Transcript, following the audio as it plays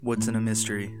What's in a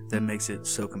mystery that makes it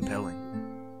so compelling?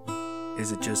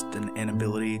 Is it just an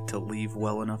inability to leave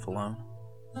well enough alone?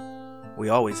 We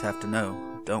always have to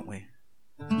know, don't we?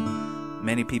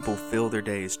 Many people fill their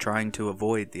days trying to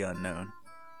avoid the unknown,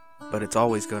 but it's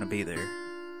always going to be there,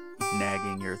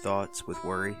 nagging your thoughts with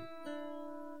worry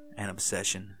and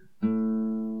obsession.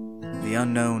 The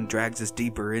unknown drags us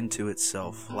deeper into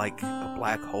itself like a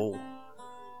black hole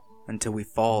until we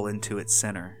fall into its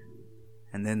center,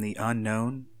 and then the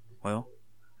unknown, well,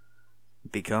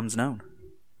 becomes known.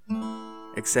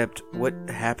 Except what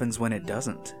happens when it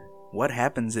doesn't? What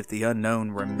happens if the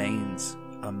unknown remains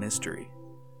a mystery?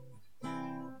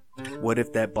 What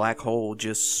if that black hole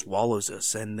just swallows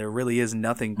us and there really is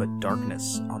nothing but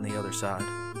darkness on the other side?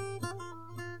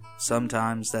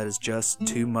 Sometimes that is just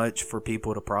too much for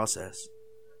people to process.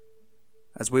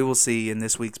 As we will see in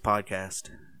this week's podcast,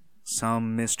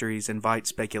 some mysteries invite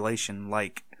speculation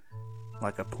like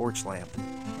a porch lamp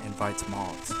invites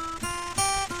moths.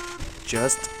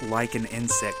 Just like an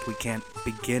insect, we can't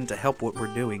begin to help what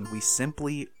we're doing. We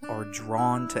simply are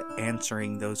drawn to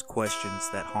answering those questions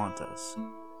that haunt us.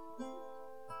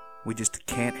 We just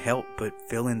can't help but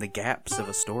fill in the gaps of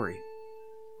a story.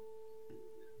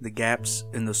 The gaps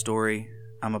in the story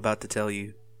I'm about to tell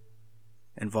you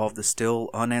involve the still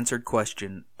unanswered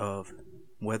question of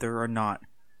whether or not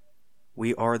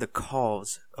we are the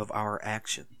cause of our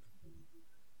action,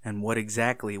 and what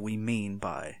exactly we mean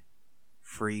by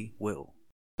free will.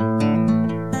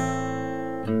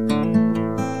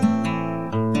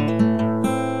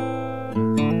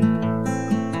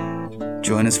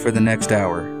 Join us for the next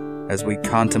hour as we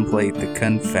contemplate the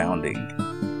confounding.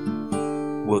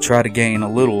 We'll try to gain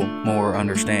a little more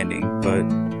understanding, but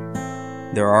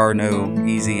there are no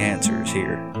easy answers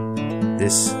here.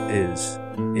 This is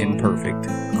imperfect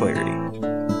clarity.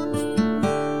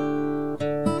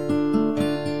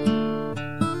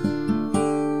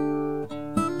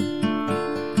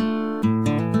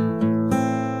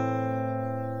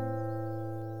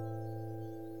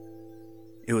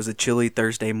 It was a chilly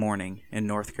Thursday morning in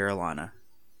North Carolina,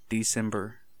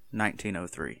 December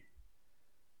 1903.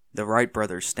 The Wright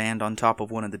brothers stand on top of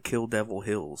one of the Kill Devil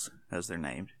Hills, as they're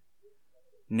named,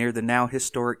 near the now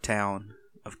historic town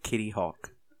of Kitty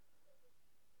Hawk.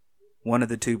 One of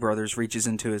the two brothers reaches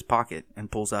into his pocket and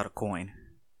pulls out a coin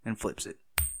and flips it.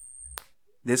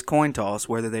 This coin toss,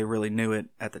 whether they really knew it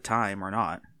at the time or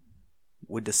not,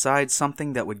 would decide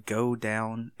something that would go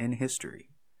down in history.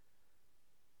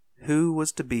 Who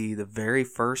was to be the very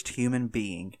first human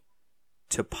being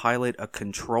to pilot a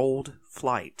controlled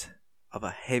flight of a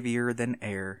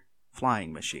heavier-than-air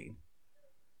flying machine?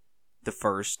 The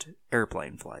first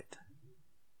airplane flight.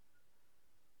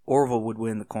 Orville would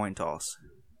win the coin toss.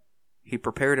 He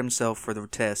prepared himself for the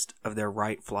test of their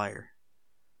Wright flyer.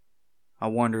 I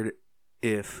wondered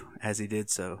if, as he did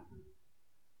so,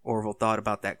 Orville thought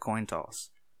about that coin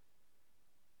toss.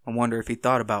 I wonder if he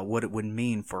thought about what it would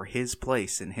mean for his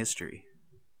place in history.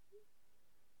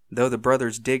 Though the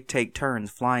brothers did take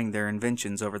turns flying their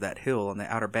inventions over that hill on the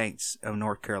Outer Banks of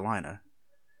North Carolina,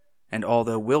 and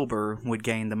although Wilbur would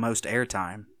gain the most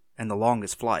airtime and the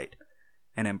longest flight,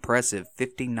 an impressive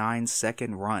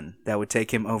 59-second run that would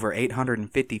take him over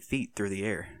 850 feet through the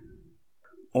air,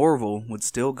 Orville would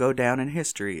still go down in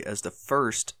history as the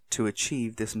first to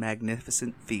achieve this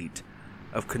magnificent feat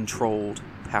of controlled,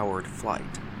 powered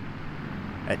flight.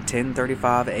 At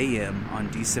 10:35 a.m.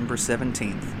 on December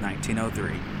 17,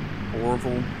 1903,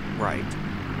 Orville Wright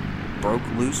broke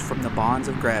loose from the bonds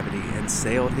of gravity and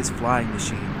sailed his flying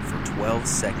machine for 12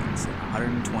 seconds and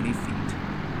 120 feet.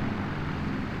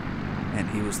 And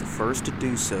he was the first to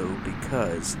do so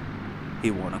because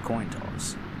he won a coin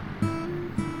toss.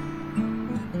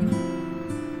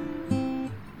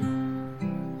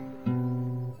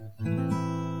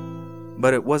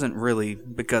 But it wasn't really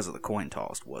because of the coin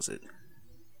toss, was it?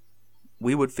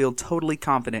 We would feel totally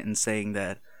confident in saying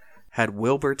that, had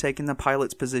Wilbur taken the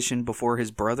pilot's position before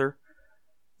his brother,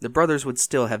 the brothers would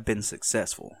still have been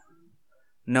successful.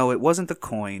 No, it wasn't the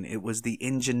coin, it was the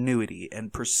ingenuity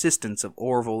and persistence of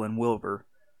Orville and Wilbur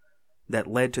that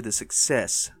led to the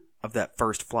success of that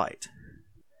first flight.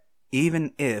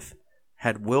 Even if,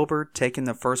 had Wilbur taken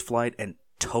the first flight and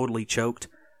totally choked,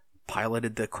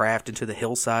 piloted the craft into the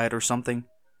hillside or something,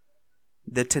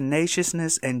 the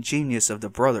tenaciousness and genius of the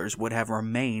brothers would have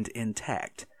remained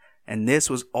intact, and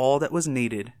this was all that was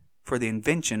needed for the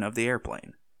invention of the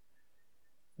airplane.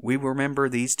 We remember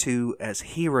these two as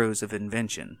heroes of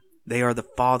invention. They are the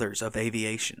fathers of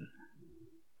aviation.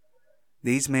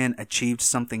 These men achieved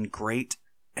something great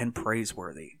and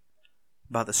praiseworthy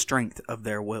by the strength of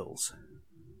their wills,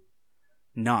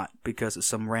 not because of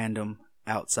some random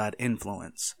outside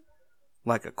influence,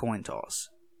 like a coin toss.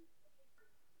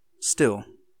 Still,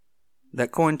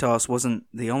 that coin toss wasn't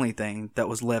the only thing that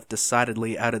was left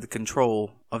decidedly out of the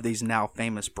control of these now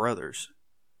famous brothers.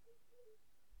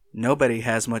 Nobody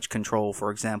has much control,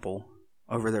 for example,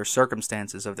 over their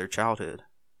circumstances of their childhood.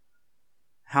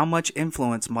 How much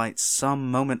influence might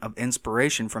some moment of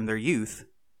inspiration from their youth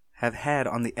have had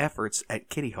on the efforts at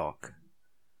Kitty Hawk?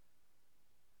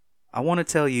 I want to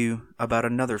tell you about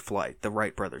another flight the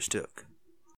Wright brothers took.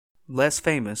 Less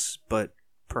famous, but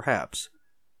perhaps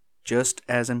just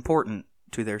as important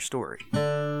to their story.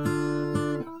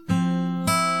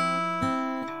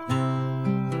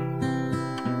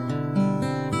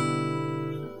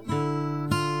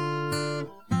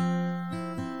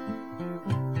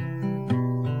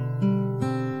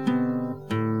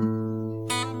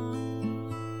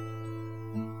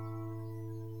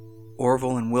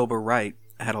 Orville and Wilbur Wright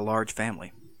had a large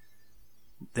family.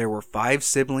 There were 5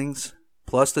 siblings,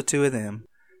 plus the 2 of them,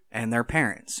 and their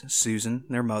parents, Susan,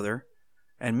 their mother,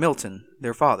 and Milton,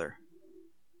 their father.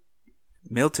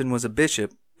 Milton was a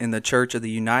bishop in the Church of the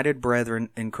United Brethren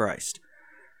in Christ.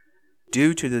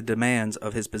 Due to the demands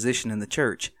of his position in the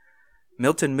church,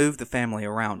 Milton moved the family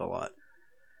around a lot.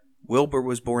 Wilbur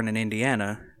was born in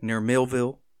Indiana, near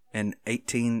Millville, in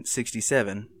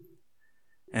 1867,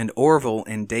 and Orville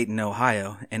in Dayton,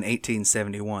 Ohio, in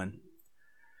 1871.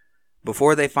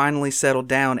 Before they finally settled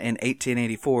down in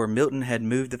 1884, Milton had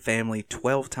moved the family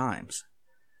 12 times.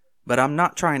 But I'm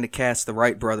not trying to cast the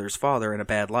Wright brothers' father in a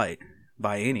bad light,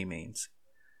 by any means.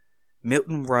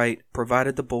 Milton Wright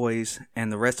provided the boys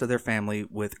and the rest of their family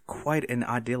with quite an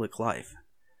idyllic life.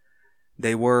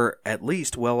 They were at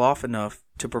least well off enough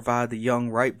to provide the young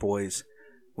Wright boys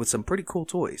with some pretty cool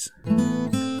toys.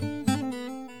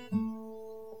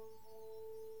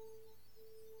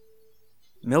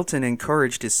 Milton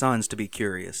encouraged his sons to be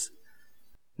curious.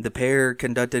 The pair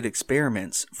conducted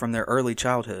experiments from their early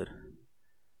childhood.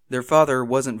 Their father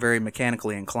wasn't very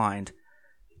mechanically inclined,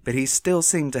 but he still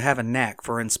seemed to have a knack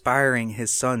for inspiring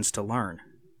his sons to learn,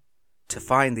 to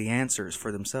find the answers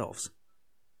for themselves.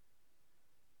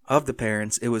 Of the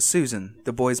parents, it was Susan,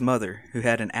 the boy's mother, who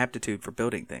had an aptitude for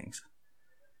building things.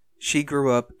 She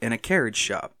grew up in a carriage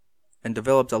shop and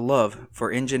developed a love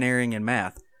for engineering and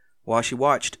math while she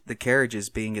watched the carriages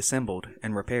being assembled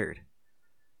and repaired.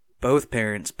 Both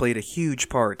parents played a huge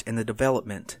part in the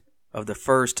development of the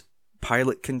first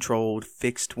pilot-controlled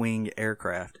fixed-wing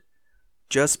aircraft,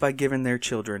 just by giving their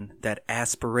children that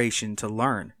aspiration to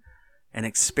learn and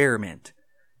experiment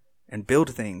and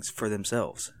build things for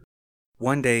themselves.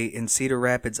 One day in Cedar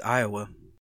Rapids, Iowa,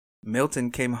 Milton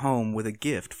came home with a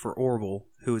gift for Orville,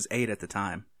 who was 8 at the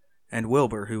time, and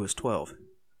Wilbur, who was 12.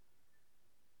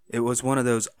 It was one of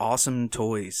those awesome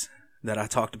toys that I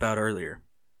talked about earlier.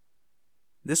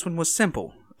 This one was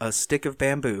simple, a stick of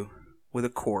bamboo with a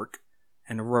cork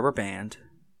and a rubber band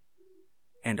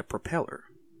and a propeller.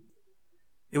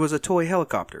 It was a toy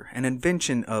helicopter, an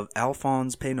invention of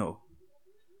Alphonse Pénaud.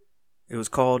 It was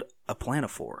called a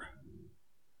planophore.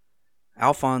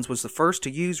 Alphonse was the first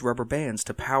to use rubber bands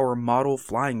to power model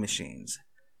flying machines,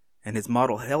 and his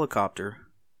model helicopter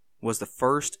was the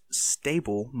first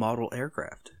stable model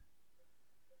aircraft.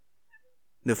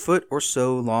 The foot or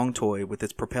so long toy with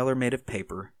its propeller made of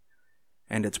paper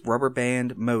and its rubber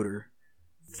band motor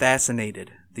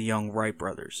fascinated the young Wright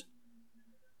brothers.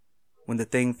 When the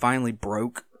thing finally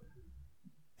broke,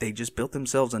 they just built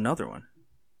themselves another one.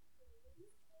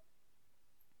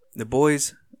 The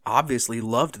boys obviously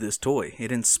loved this toy.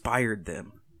 It inspired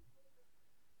them.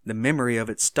 The memory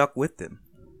of it stuck with them.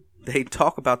 They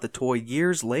talk about the toy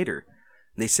years later.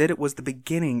 They said it was the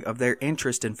beginning of their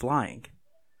interest in flying.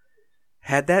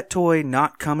 Had that toy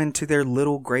not come into their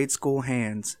little grade school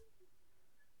hands,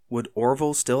 would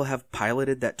Orville still have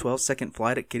piloted that 12-second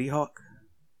flight at Kitty Hawk?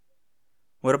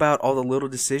 What about all the little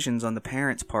decisions on the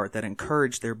parents' part that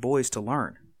encouraged their boys to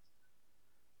learn?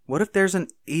 What if there's an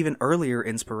even earlier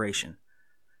inspiration,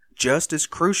 just as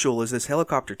crucial as this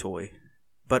helicopter toy,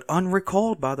 but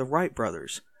unrecalled by the Wright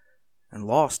brothers and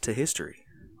lost to history?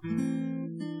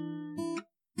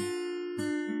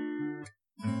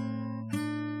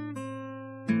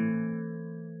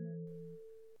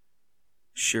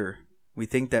 Sure, we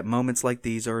think that moments like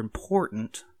these are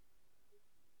important,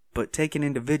 but taken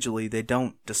individually, they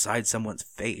don't decide someone's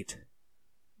fate.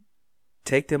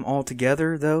 Take them all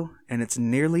together, though, and it's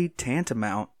nearly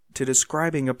tantamount to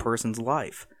describing a person's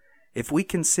life. If we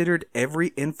considered every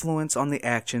influence on the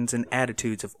actions and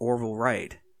attitudes of Orville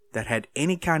Wright that had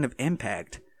any kind of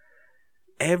impact,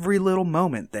 every little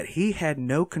moment that he had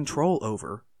no control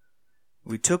over,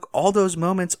 we took all those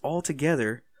moments all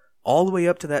together, all the way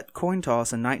up to that coin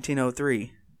toss in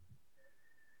 1903,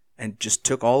 and just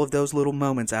took all of those little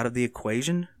moments out of the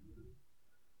equation,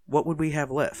 what would we have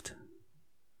left?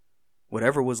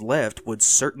 Whatever was left would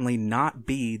certainly not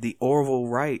be the Orville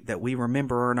Wright that we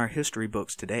remember in our history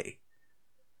books today.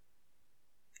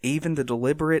 Even the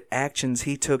deliberate actions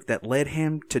he took that led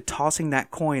him to tossing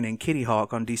that coin in Kitty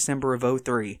Hawk on December of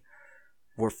 '03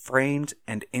 were framed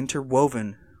and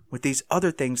interwoven with these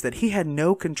other things that he had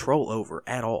no control over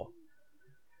at all.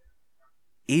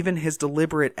 Even his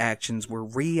deliberate actions were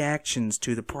reactions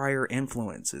to the prior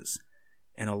influences,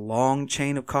 in a long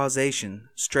chain of causation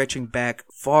stretching back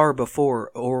far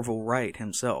before Orville Wright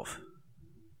himself,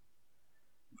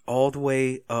 all the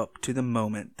way up to the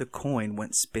moment the coin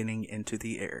went spinning into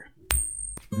the air.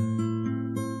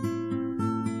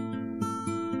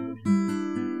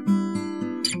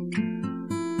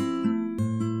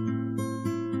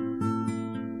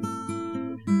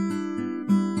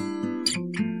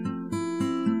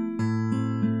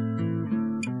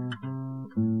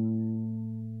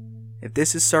 If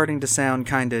this is starting to sound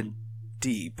kinda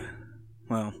deep,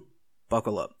 well,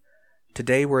 buckle up.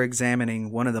 Today we're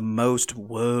examining one of the most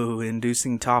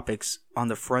whoa-inducing topics on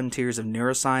the frontiers of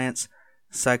neuroscience,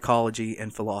 psychology,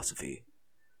 and philosophy.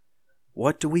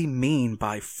 What do we mean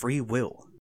by free will?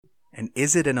 And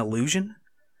is it an illusion?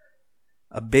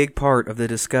 A big part of the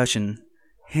discussion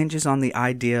hinges on the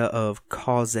idea of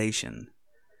causation.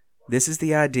 This is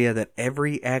the idea that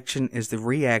every action is the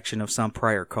reaction of some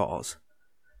prior cause.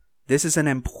 This is an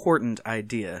important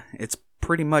idea. It's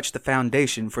pretty much the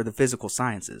foundation for the physical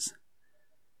sciences.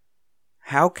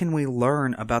 How can we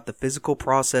learn about the physical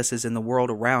processes in the world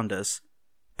around us,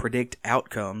 predict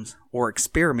outcomes, or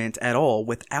experiment at all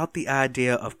without the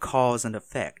idea of cause and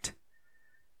effect?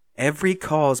 Every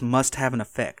cause must have an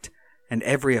effect, and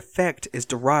every effect is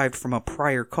derived from a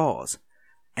prior cause,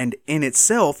 and in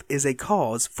itself is a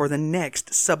cause for the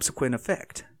next subsequent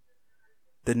effect.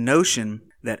 The notion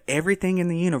that everything in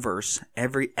the universe,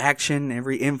 every action,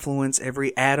 every influence,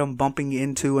 every atom bumping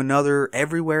into another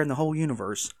everywhere in the whole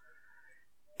universe,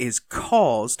 is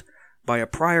caused by a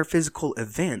prior physical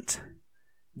event,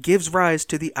 gives rise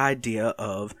to the idea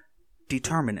of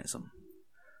determinism.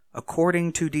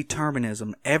 According to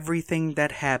determinism, everything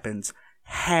that happens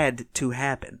had to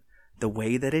happen the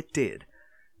way that it did,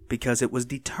 because it was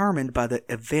determined by the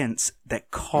events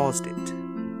that caused it.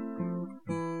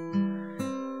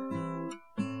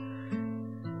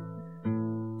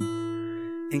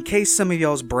 In case some of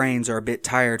y'all's brains are a bit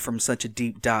tired from such a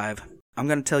deep dive, I'm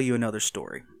going to tell you another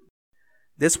story.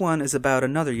 This one is about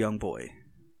another young boy,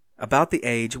 about the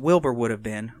age Wilbur would have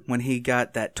been when he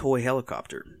got that toy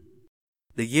helicopter.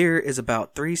 The year is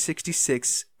about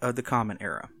 366 of the Common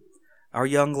Era. Our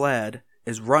young lad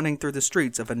is running through the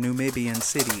streets of a Namibian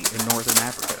city in northern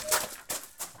Africa.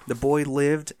 The boy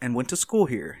lived and went to school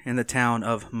here in the town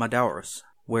of Madauros,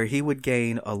 where he would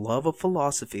gain a love of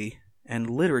philosophy and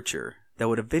literature that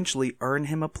would eventually earn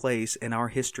him a place in our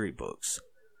history books.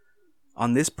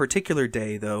 On this particular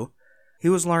day, though, he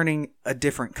was learning a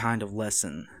different kind of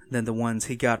lesson than the ones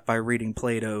he got by reading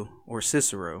Plato or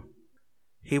Cicero.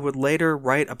 He would later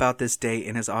write about this day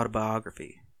in his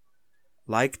autobiography.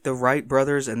 Like the Wright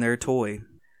brothers and their toy,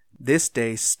 this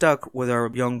day stuck with our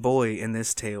young boy in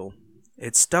this tale.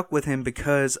 It stuck with him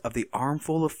because of the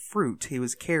armful of fruit he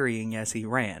was carrying as he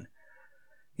ran.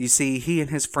 You see, he and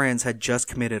his friends had just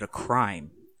committed a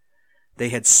crime. They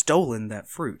had stolen that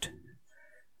fruit.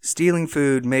 Stealing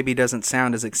food maybe doesn't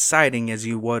sound as exciting as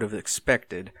you would have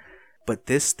expected, but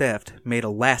this theft made a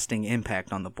lasting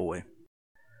impact on the boy.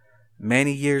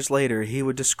 Many years later, he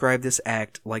would describe this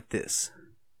act like this.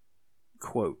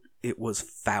 Quote, "It was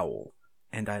foul,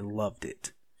 and I loved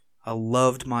it. I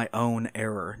loved my own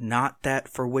error, not that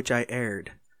for which I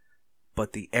erred,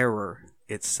 but the error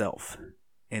itself."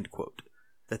 End quote.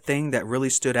 The thing that really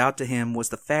stood out to him was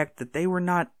the fact that they were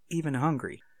not even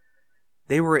hungry.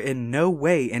 They were in no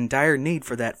way in dire need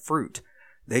for that fruit.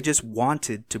 They just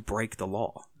wanted to break the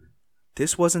law.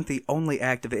 This wasn't the only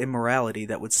act of immorality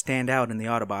that would stand out in the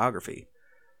autobiography.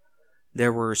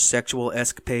 There were sexual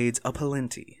escapades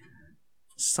aplenty,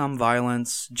 some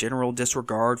violence, general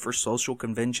disregard for social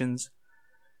conventions.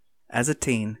 As a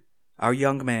teen, our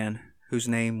young man, whose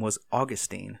name was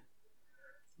Augustine,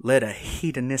 led a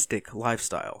hedonistic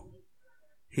lifestyle.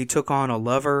 He took on a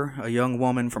lover, a young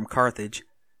woman from Carthage,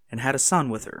 and had a son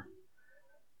with her.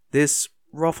 This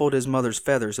ruffled his mother's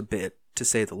feathers a bit, to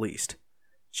say the least.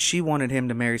 She wanted him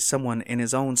to marry someone in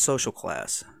his own social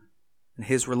class, and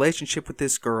his relationship with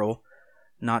this girl,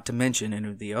 not to mention any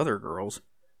of the other girls,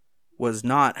 was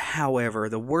not, however,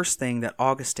 the worst thing that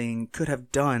Augustine could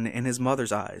have done in his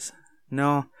mother's eyes.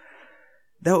 No,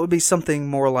 That would be something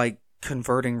more like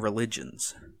converting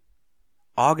religions.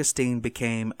 Augustine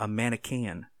became a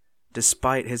Manichaean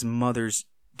despite his mother's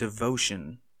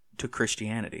devotion to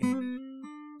Christianity.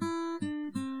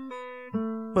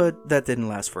 But that didn't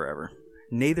last forever.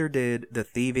 Neither did the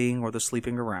thieving or the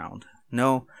sleeping around.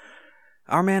 No,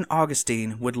 our man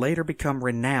Augustine would later become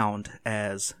renowned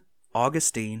as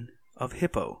Augustine of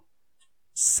Hippo,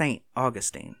 Saint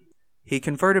Augustine. He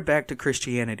converted back to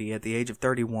Christianity at the age of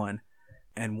 31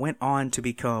 and went on to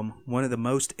become one of the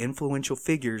most influential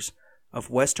figures of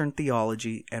Western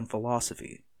theology and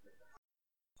philosophy.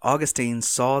 Augustine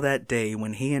saw that day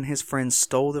when he and his friends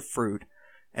stole the fruit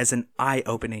as an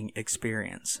eye-opening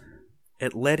experience.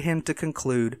 It led him to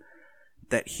conclude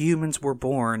that humans were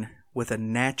born with a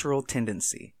natural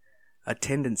tendency, a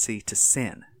tendency to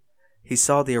sin. He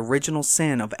saw the original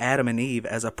sin of Adam and Eve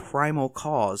as a primal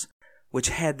cause which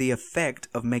had the effect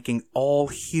of making all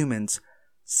humans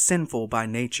sinful by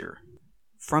nature.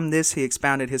 From this he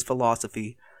expounded his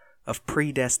philosophy of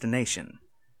predestination.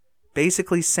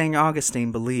 Basically, St.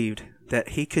 Augustine believed that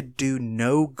he could do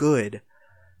no good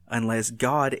unless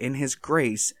God in his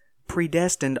grace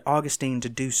predestined Augustine to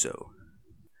do so.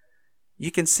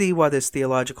 You can see why this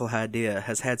theological idea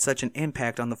has had such an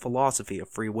impact on the philosophy of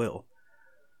free will.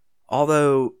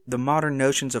 Although the modern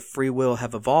notions of free will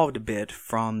have evolved a bit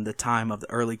from the time of the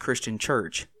early Christian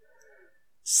church,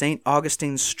 St.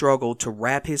 Augustine's struggle to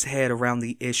wrap his head around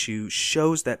the issue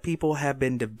shows that people have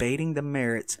been debating the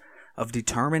merits of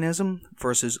determinism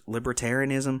versus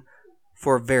libertarianism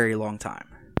for a very long time.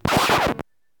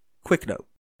 Quick note.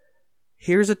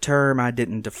 Here's a term I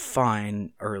didn't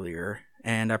define earlier,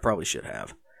 and I probably should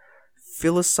have.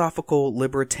 Philosophical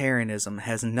libertarianism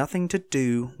has nothing to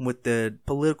do with the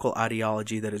political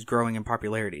ideology that is growing in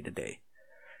popularity today.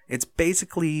 It's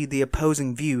basically the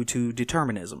opposing view to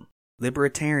determinism.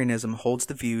 Libertarianism holds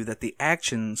the view that the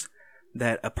actions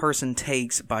that a person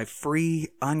takes by free,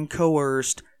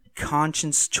 uncoerced,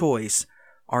 conscious choice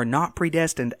are not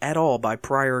predestined at all by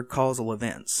prior causal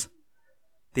events.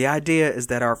 The idea is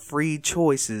that our free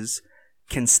choices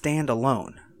can stand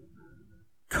alone.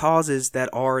 Causes that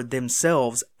are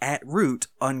themselves at root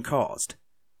uncaused.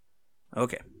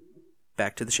 Okay,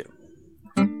 back to the show.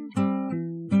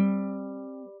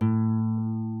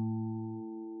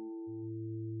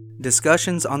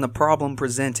 Discussions on the problem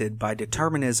presented by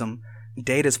determinism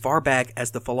date as far back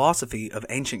as the philosophy of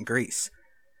ancient Greece.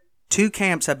 Two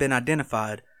camps have been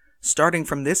identified, starting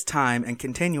from this time and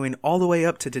continuing all the way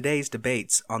up to today's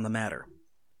debates on the matter.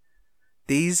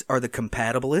 These are the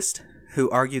compatibilists, who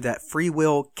argue that free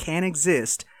will can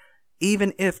exist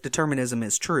even if determinism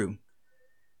is true,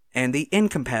 and the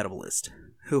incompatibilists,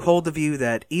 who hold the view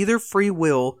that either free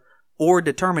will or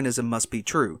determinism must be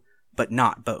true, but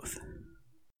not both.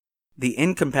 The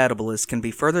incompatibilists can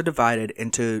be further divided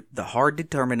into the hard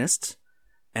determinists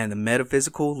and the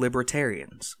metaphysical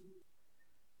libertarians.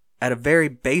 At a very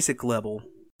basic level,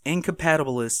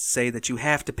 incompatibilists say that you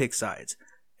have to pick sides.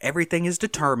 Everything is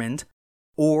determined,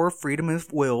 or freedom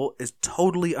of will is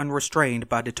totally unrestrained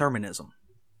by determinism.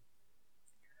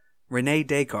 René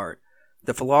Descartes,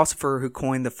 the philosopher who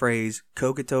coined the phrase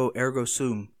cogito ergo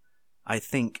sum, I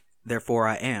think, therefore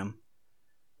I am,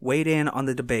 weighed in on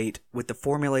the debate with the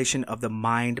formulation of the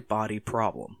mind-body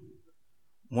problem,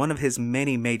 one of his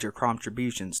many major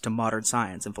contributions to modern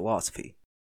science and philosophy.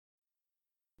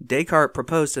 Descartes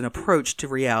proposed an approach to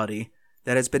reality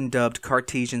that has been dubbed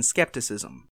Cartesian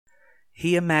skepticism.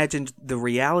 He imagined the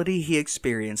reality he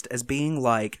experienced as being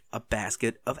like a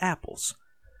basket of apples.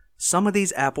 Some of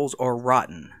these apples are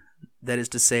rotten, that is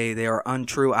to say, they are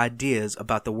untrue ideas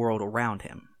about the world around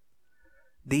him.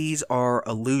 These are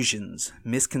illusions,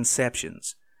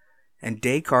 misconceptions, and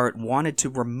Descartes wanted to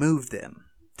remove them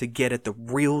to get at the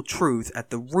real truth at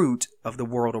the root of the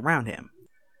world around him.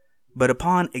 But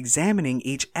upon examining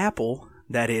each apple,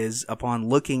 that is, upon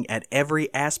looking at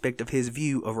every aspect of his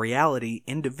view of reality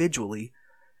individually,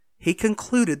 he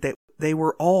concluded that they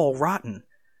were all rotten.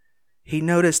 He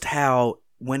noticed how,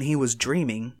 when he was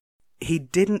dreaming, he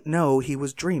didn't know he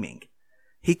was dreaming.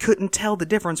 He couldn't tell the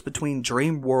difference between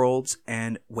dream worlds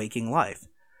and waking life.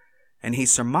 And he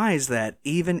surmised that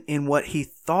even in what he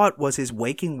thought was his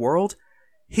waking world,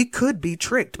 he could be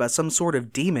tricked by some sort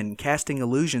of demon casting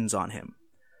illusions on him.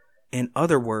 In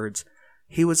other words,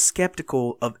 he was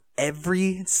skeptical of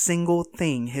every single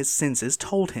thing his senses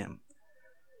told him.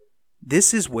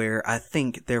 This is where I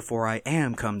think, therefore I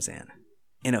am comes in.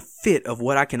 In a fit of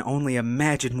what I can only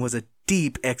imagine was a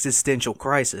deep existential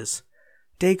crisis,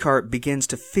 Descartes begins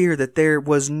to fear that there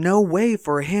was no way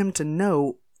for him to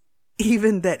know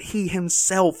even that he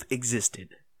himself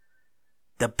existed.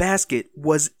 The basket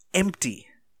was empty.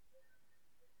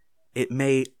 it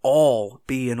may all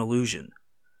be an illusion.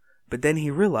 But then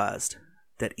he realized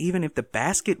that even if the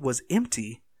basket was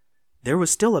empty, there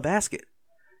was still a basket.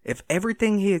 If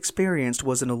everything he experienced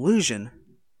was an illusion,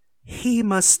 he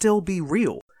must still be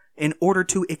real in order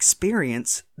to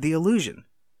experience the illusion.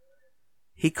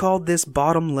 He called this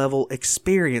bottom-level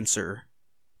experiencer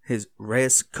his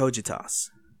res cogitas,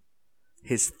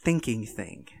 his thinking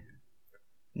thing.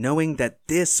 Knowing that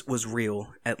this was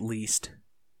real, at least,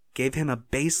 gave him a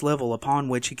base level upon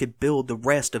which he could build the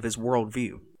rest of his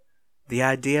worldview. The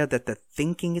idea that the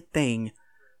thinking thing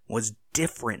was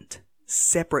different,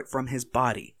 separate from his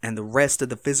body and the rest of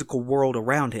the physical world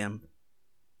around him.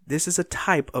 This is a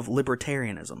type of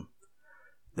libertarianism.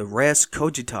 The res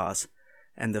cogitas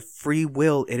and the free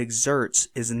will it exerts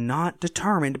is not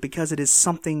determined because it is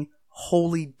something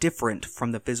wholly different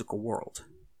from the physical world.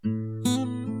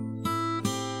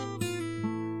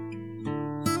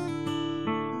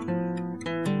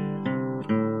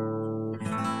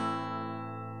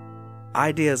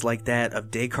 Ideas like that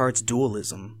of Descartes'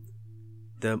 dualism,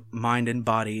 the mind and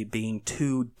body being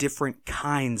two different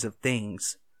kinds of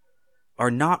things, are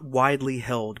not widely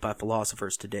held by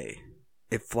philosophers today.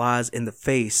 It flies in the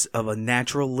face of a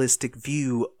naturalistic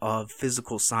view of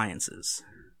physical sciences.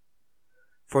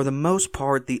 For the most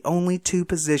part, the only two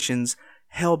positions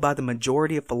held by the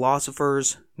majority of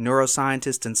philosophers,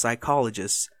 neuroscientists, and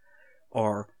psychologists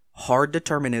are hard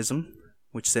determinism,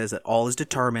 which says that all is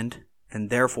determined and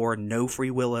therefore no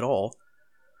free will at all,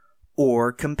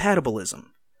 or compatibilism.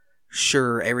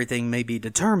 Sure, everything may be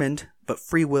determined, but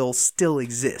free will still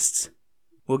exists.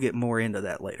 We'll get more into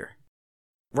that later.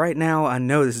 Right now, I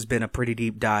know this has been a pretty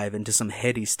deep dive into some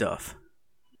heady stuff,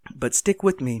 but stick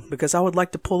with me because I would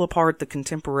like to pull apart the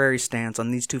contemporary stance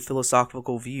on these two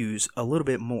philosophical views a little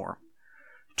bit more.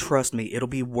 Trust me, it'll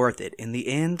be worth it. In the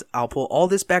end, I'll pull all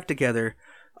this back together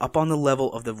up on the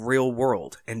level of the real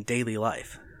world and daily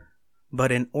life.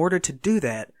 But in order to do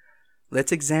that,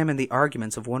 let's examine the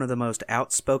arguments of one of the most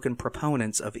outspoken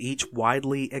proponents of each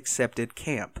widely accepted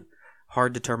camp,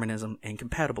 hard determinism and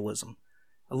compatibilism,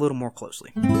 a little more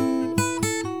closely.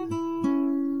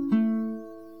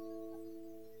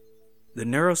 The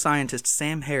neuroscientist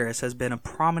Sam Harris has been a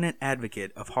prominent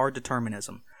advocate of hard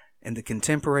determinism in the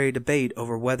contemporary debate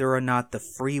over whether or not the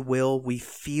free will we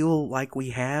feel like we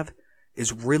have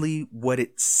is really what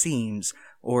it seems,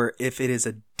 or if it is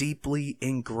a deeply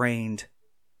ingrained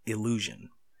illusion.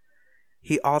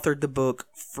 He authored the book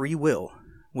Free Will,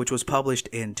 which was published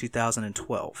in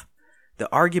 2012. The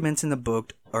arguments in the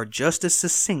book are just as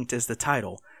succinct as the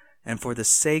title, and for the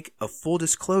sake of full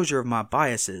disclosure of my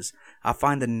biases, I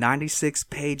find the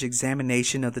 96-page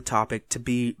examination of the topic to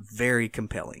be very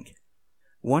compelling.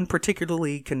 One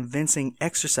particularly convincing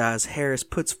exercise Harris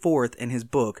puts forth in his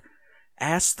book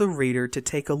asks the reader to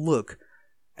take a look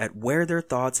at where their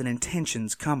thoughts and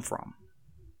intentions come from.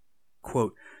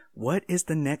 Quote, "What is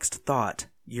the next thought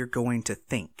you're going to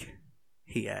think?"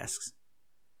 he asks.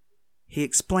 He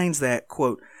explains that,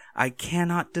 quote, "I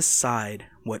cannot decide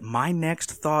what my next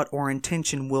thought or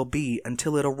intention will be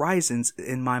until it arises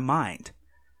in my mind.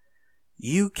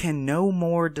 You can no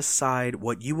more decide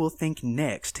what you will think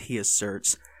next," he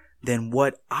asserts, "than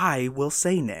what I will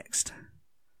say next."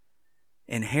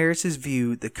 In Harris's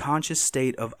view, the conscious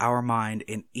state of our mind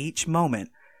in each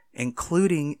moment,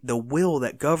 including the will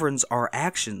that governs our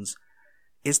actions,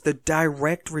 is the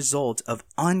direct result of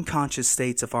unconscious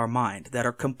states of our mind that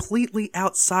are completely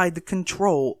outside the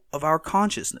control of our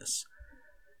consciousness.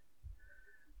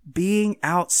 Being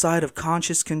outside of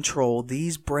conscious control,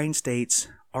 these brain states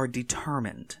are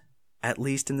determined, at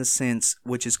least in the sense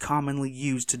which is commonly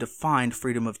used to define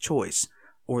freedom of choice,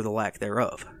 or the lack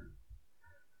thereof.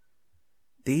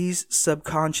 These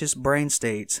subconscious brain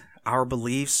states, our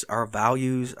beliefs, our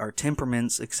values, our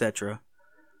temperaments, etc.,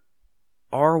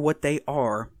 are what they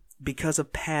are because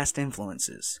of past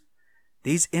influences.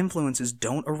 These influences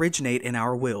don't originate in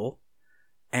our will,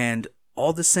 and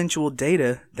all the sensual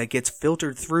data that gets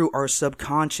filtered through our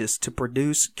subconscious to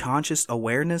produce conscious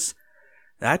awareness,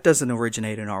 that doesn't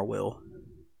originate in our will.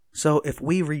 So if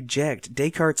we reject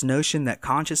Descartes' notion that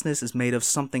consciousness is made of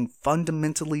something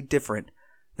fundamentally different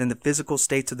than the physical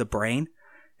states of the brain,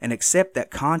 and accept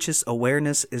that conscious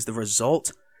awareness is the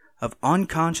result of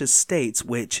unconscious states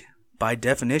which, by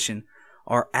definition,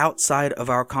 are outside of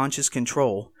our conscious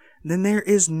control, then there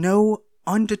is no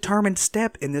undetermined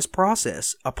step in this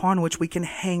process upon which we can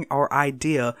hang our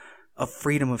idea of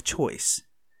freedom of choice.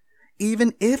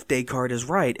 Even if Descartes is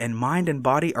right and mind and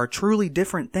body are truly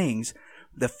different things,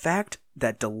 the fact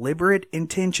that deliberate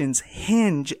intentions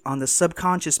hinge on the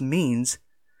subconscious means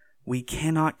we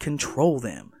cannot control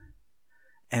them,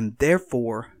 and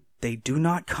therefore they do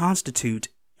not constitute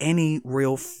any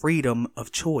real freedom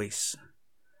of choice.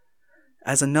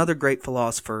 As another great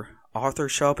philosopher, Arthur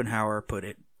Schopenhauer, put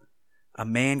it, a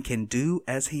man can do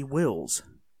as he wills,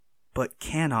 but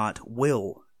cannot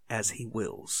will as he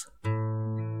wills.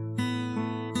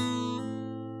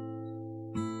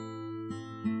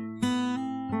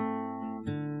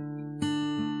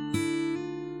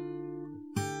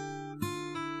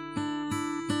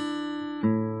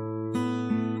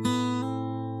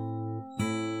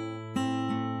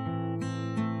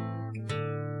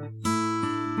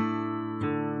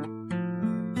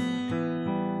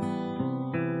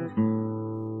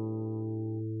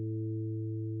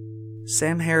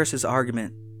 Sam Harris's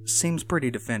argument seems pretty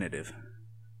definitive,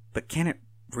 but can it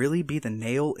really be the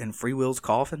nail in free will's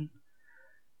coffin?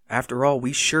 After all,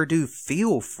 we sure do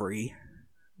feel free.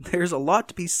 There's a lot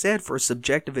to be said for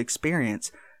subjective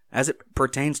experience, as it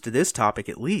pertains to this topic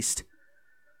at least.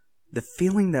 The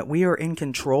feeling that we are in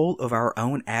control of our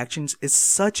own actions is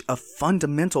such a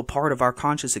fundamental part of our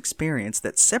conscious experience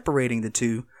that separating the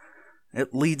two,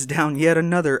 it leads down yet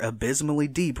another abysmally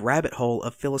deep rabbit hole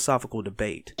of philosophical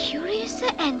debate. Curiouser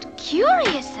and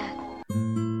curiouser.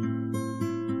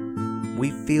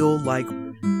 We feel like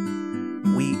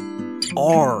we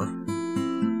are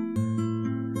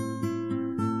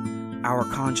our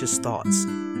conscious thoughts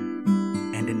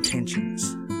and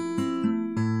intentions.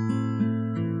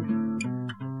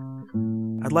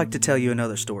 I'd like to tell you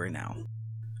another story now,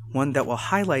 one that will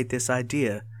highlight this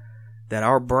idea that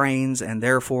our brains, and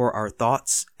therefore our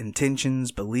thoughts,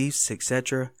 intentions, beliefs,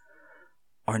 etc.,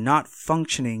 are not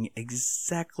functioning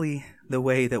exactly the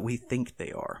way that we think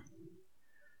they are.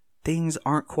 Things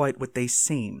aren't quite what they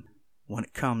seem when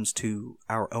it comes to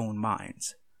our own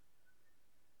minds.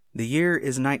 The year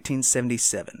is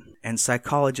 1977, and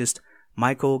psychologist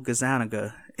Michael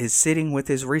Gazzaniga is sitting with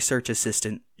his research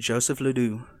assistant, Joseph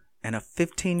Ledoux, and a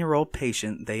 15-year-old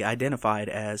patient they identified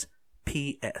as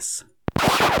PS.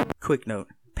 Quick note,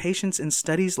 patients in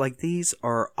studies like these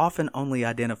are often only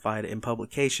identified in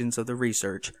publications of the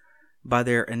research by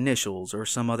their initials or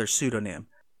some other pseudonym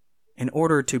in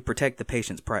order to protect the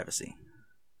patient's privacy.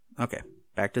 Okay,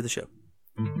 back to the show.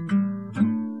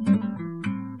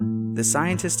 The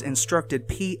scientists instructed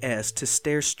PS to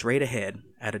stare straight ahead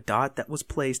at a dot that was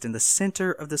placed in the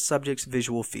center of the subject's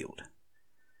visual field.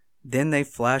 Then they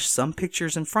flashed some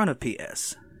pictures in front of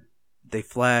PS. They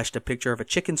flashed a picture of a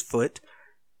chicken's foot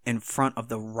in front of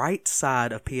the right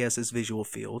side of PS's visual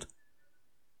field,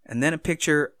 and then a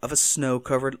picture of a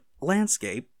snow-covered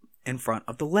landscape in front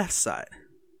of the left side.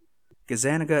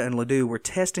 Gazzaniga and Ledoux were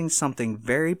testing something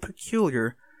very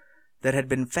peculiar that had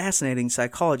been fascinating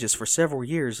psychologists for several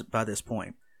years by this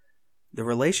point: the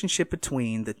relationship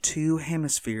between the two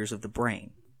hemispheres of the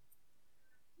brain.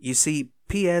 You see,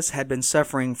 PS had been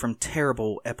suffering from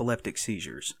terrible epileptic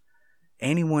seizures.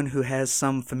 Anyone who has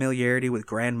some familiarity with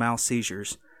grand mal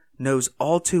seizures knows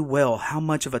all too well how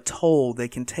much of a toll they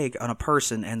can take on a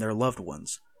person and their loved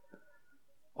ones.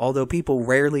 Although people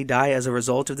rarely die as a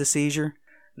result of the seizure,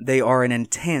 they are an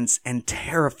intense and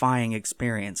terrifying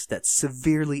experience that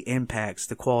severely impacts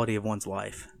the quality of one's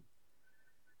life.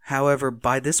 However,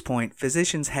 by this point,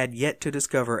 physicians had yet to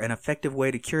discover an effective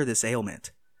way to cure this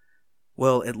ailment.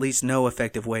 Well, at least no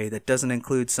effective way that doesn't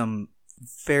include some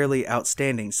fairly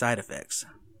outstanding side effects.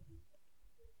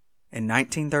 In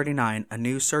 1939, a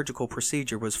new surgical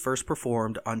procedure was first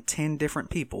performed on 10 different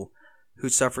people who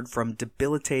suffered from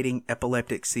debilitating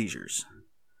epileptic seizures.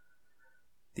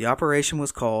 The operation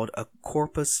was called a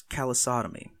corpus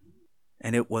callosotomy,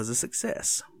 and it was a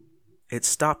success. It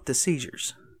stopped the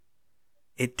seizures.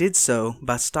 It did so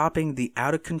by stopping the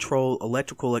out-of-control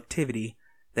electrical activity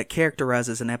that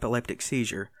characterizes an epileptic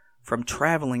seizure from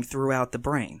traveling throughout the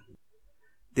brain.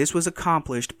 This was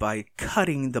accomplished by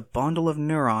cutting the bundle of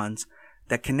neurons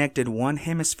that connected one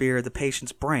hemisphere of the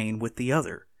patient's brain with the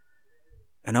other.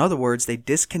 In other words, they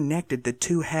disconnected the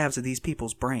two halves of these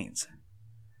people's brains.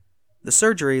 The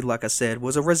surgery, like I said,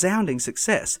 was a resounding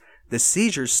success. The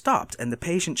seizures stopped, and the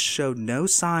patient showed no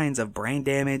signs of brain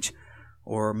damage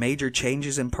or major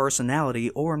changes in personality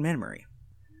or memory.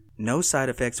 No side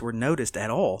effects were noticed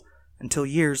at all until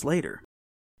years later.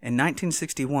 In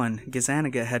 1961,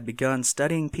 Gazzaniga had begun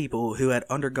studying people who had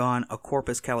undergone a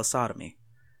corpus callosotomy,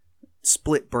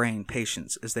 split brain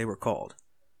patients as they were called.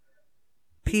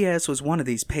 PS was one of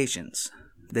these patients.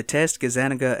 The test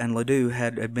Gazzaniga and Ledoux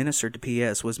had administered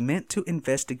to PS was meant to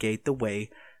investigate the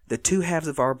way the two halves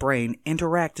of our brain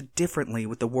interact differently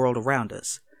with the world around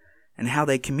us, and how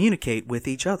they communicate with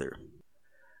each other.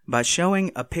 By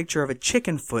showing a picture of a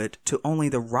chicken foot to only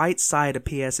the right side of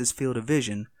PS's field of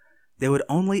vision, they would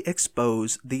only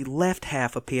expose the left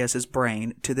half of P.S.'s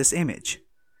brain to this image.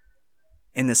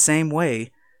 In the same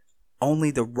way,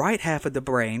 only the right half of the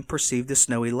brain perceived the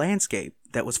snowy landscape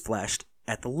that was flashed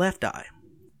at the left eye.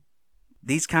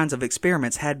 These kinds of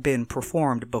experiments had been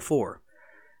performed before,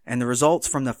 and the results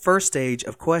from the first stage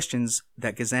of questions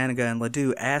that Gazzaniga and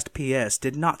Ledoux asked P.S.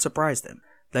 did not surprise them.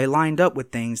 They lined up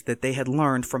with things that they had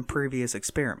learned from previous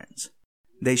experiments.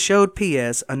 They showed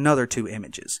P.S. another two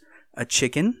images, a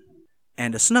chicken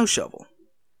and a snow shovel.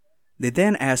 They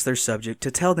then asked their subject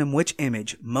to tell them which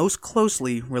image most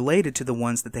closely related to the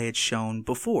ones that they had shown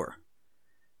before.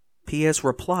 P.S.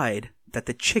 replied that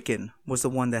the chicken was the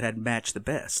one that had matched the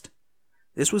best.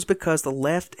 This was because the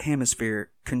left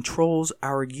hemisphere controls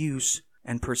our use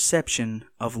and perception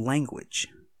of language.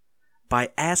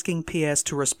 By asking P.S.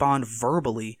 to respond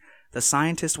verbally, the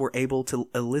scientists were able to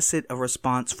elicit a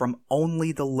response from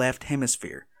only the left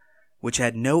hemisphere, which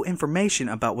had no information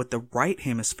about what the right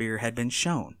hemisphere had been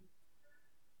shown.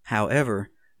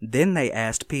 However, then they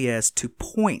asked P.S. to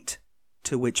point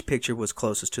to which picture was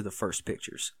closest to the first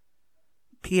pictures.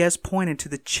 P.S. pointed to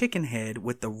the chicken head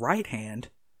with the right hand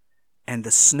and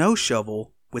the snow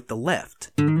shovel with the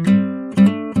left.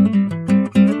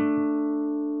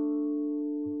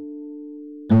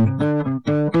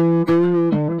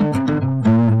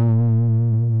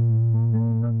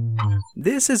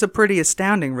 This is a pretty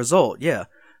astounding result, yeah,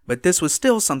 but this was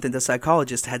still something the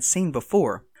psychologists had seen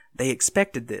before. They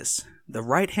expected this. The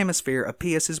right hemisphere of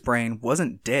P.S.'s brain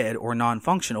wasn't dead or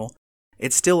non-functional.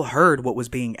 It still heard what was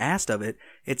being asked of it.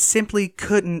 It simply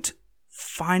couldn't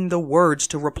find the words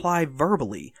to reply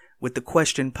verbally with the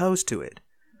question posed to it.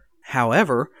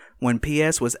 However, when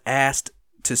P.S. was asked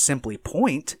to simply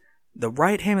point, the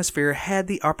right hemisphere had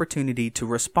the opportunity to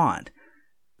respond,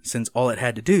 since all it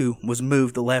had to do was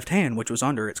move the left hand, which was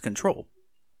under its control.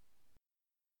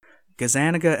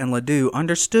 Gazzaniga and Ledoux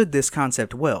understood this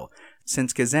concept well,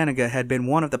 since Gazzaniga had been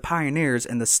one of the pioneers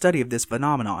in the study of this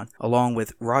phenomenon, along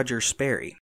with Roger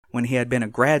Sperry, when he had been a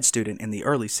grad student in the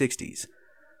early 60s.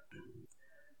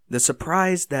 The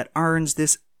surprise that earns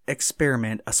this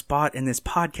experiment a spot in this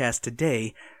podcast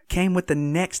today came with the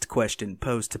next question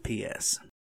posed to P.S.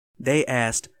 They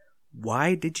asked,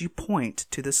 "Why did you point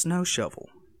to the snow shovel?"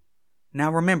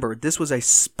 Now remember, this was a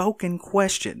spoken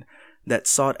question that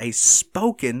sought a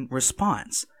spoken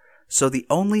response, so the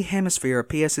only hemisphere of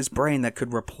P.S.'s brain that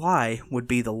could reply would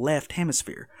be the left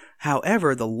hemisphere.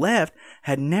 However, the left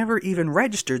had never even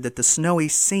registered that the snowy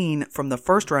scene from the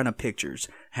first round of pictures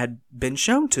had been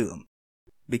shown to them.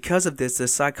 Because of this, the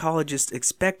psychologists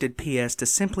expected P.S. to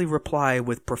simply reply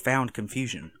with profound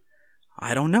confusion.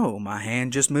 "I don't know, my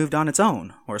hand just moved on its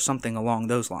own," or something along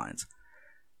those lines.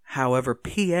 However,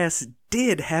 P.S.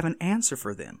 did have an answer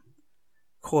for them.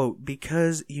 Quote,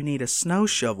 "Because you need a snow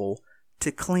shovel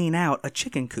to clean out a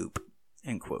chicken coop,"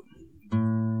 end quote.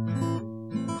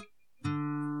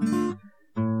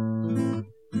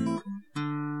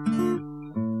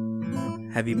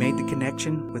 Have you made the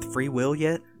connection with free will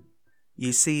yet?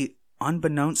 You see,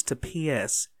 unbeknownst to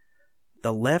P.S.,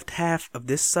 the left half of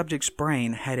this subject's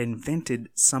brain had invented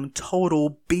some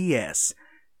total BS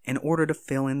in order to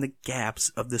fill in the gaps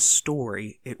of the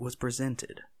story it was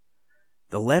presented.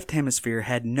 The left hemisphere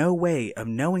had no way of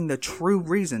knowing the true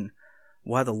reason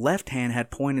why the left hand had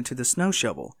pointed to the snow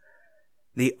shovel.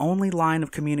 The only line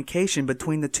of communication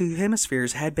between the two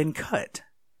hemispheres had been cut.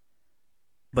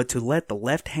 But to let the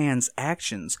left hand's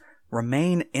actions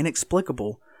remain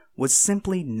inexplicable was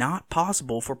simply not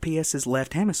possible for P.S.'s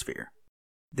left hemisphere.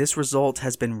 This result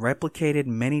has been replicated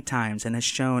many times and has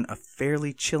shown a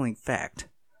fairly chilling fact.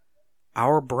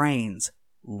 Our brains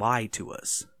lie to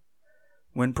us.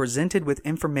 When presented with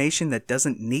information that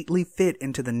doesn't neatly fit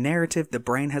into the narrative the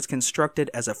brain has constructed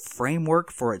as a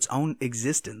framework for its own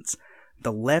existence,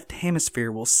 the left hemisphere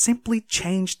will simply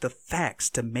change the facts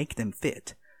to make them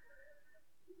fit.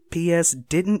 P.S.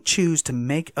 didn't choose to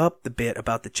make up the bit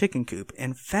about the chicken coop.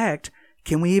 In fact,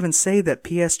 can we even say that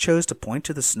P.S. chose to point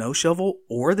to the snow shovel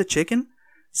or the chicken,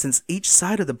 since each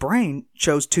side of the brain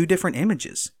chose two different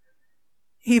images?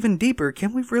 Even deeper,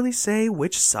 can we really say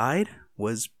which side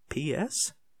was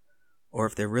P.S.? Or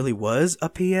if there really was a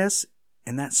P.S.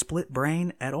 in that split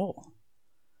brain at all?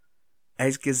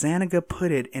 As Gazzaniga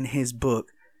put it in his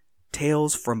book,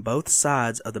 Tales from Both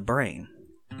Sides of the Brain,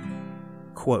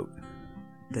 quote,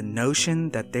 "The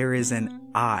notion that there is an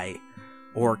I,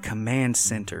 or command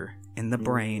center, in the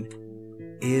brain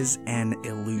is an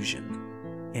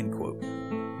illusion," end quote.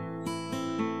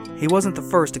 He wasn't the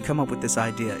first to come up with this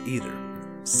idea either.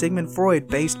 Sigmund Freud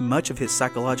based much of his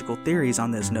psychological theories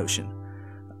on this notion.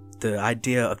 The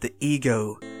idea of the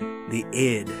ego, the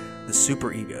id, the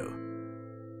superego.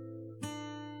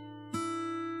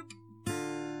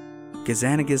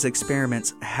 Gazzaniga's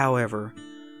experiments, however,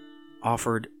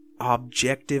 offered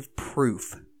objective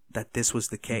proof that this was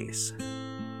the case.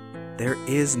 There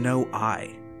is no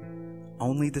I,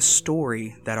 only the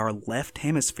story that our left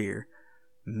hemisphere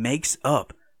makes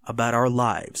up about our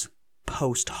lives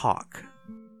post hoc.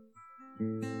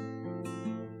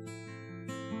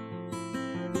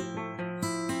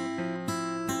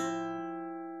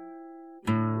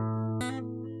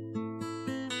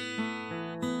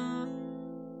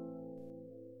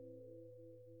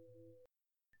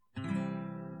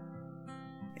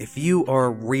 If you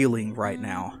are reeling right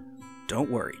now,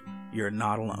 don't worry, you're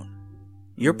not alone.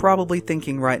 You're probably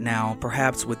thinking right now,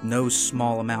 perhaps with no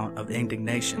small amount of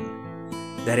indignation,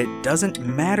 that it doesn't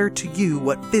matter to you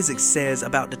what physics says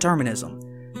about determinism,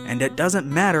 and it doesn't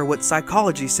matter what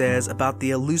psychology says about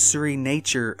the illusory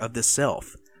nature of the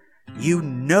self. You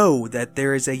know that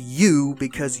there is a you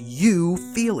because you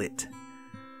feel it.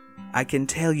 I can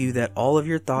tell you that all of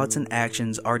your thoughts and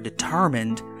actions are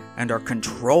determined and are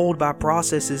controlled by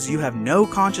processes you have no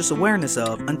conscious awareness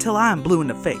of until I am blue in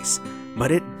the face.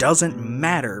 But it doesn't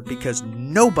matter because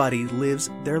nobody lives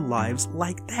their lives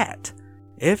like that.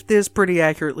 If this pretty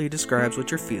accurately describes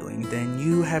what you're feeling, then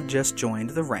you have just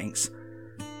joined the ranks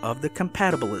of the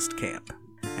compatibilist camp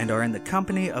and are in the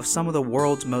company of some of the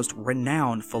world's most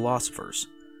renowned philosophers.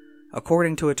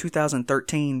 According to a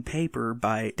 2013 paper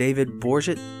by David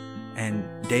Bourget and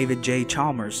David J.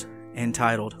 Chalmers,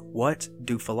 entitled, "What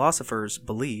Do Philosophers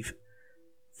Believe?"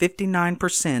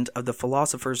 59% of the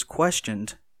philosophers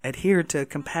questioned adhered to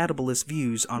compatibilist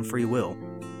views on free will.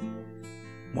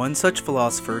 One such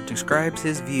philosopher describes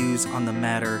his views on the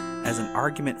matter as an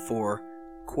argument for,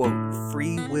 quote,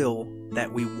 free will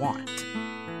that we want.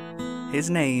 His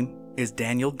name is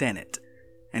Daniel Dennett,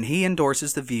 and he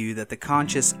endorses the view that the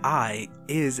conscious I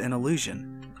is an illusion.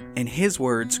 In his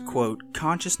words, quote,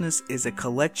 consciousness is a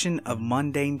collection of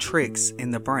mundane tricks in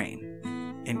the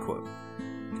brain, end quote.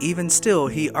 Even still,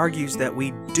 he argues that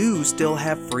we do still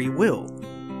have free will.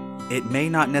 It may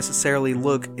not necessarily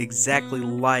look exactly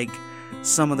like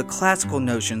some of the classical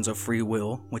notions of free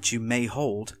will, which you may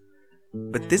hold,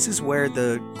 but this is where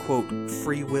the, quote,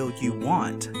 free will you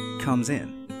want comes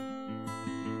in.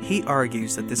 He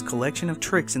argues that this collection of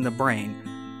tricks in the brain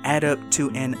add up to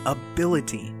an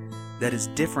ability that is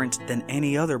different than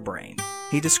any other brain.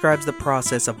 He describes the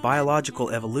process of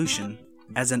biological evolution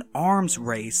as an arms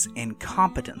race in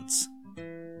competence.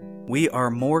 We are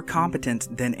more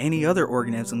competent than any other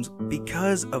organisms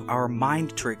because of our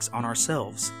mind tricks on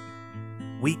ourselves.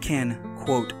 We can,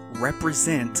 quote,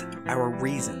 represent our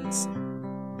reasons.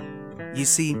 You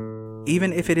see,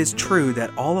 even if it is true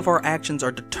that all of our actions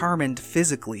are determined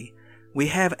physically, we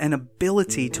have an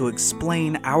ability to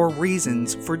explain our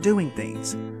reasons for doing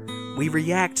things. We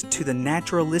react to the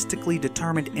naturalistically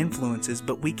determined influences,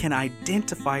 but we can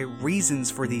identify reasons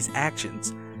for these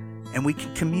actions, and we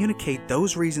can communicate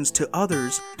those reasons to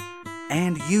others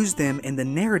and use them in the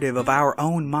narrative of our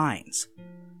own minds.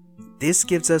 This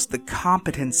gives us the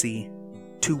competency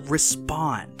to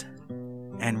respond,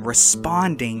 and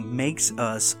responding makes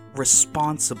us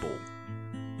responsible.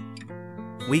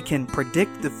 We can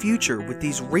predict the future with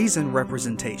these reason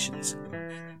representations,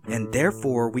 and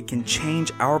therefore we can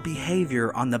change our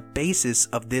behavior on the basis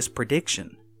of this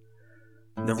prediction.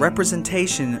 The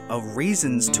representation of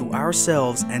reasons to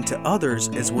ourselves and to others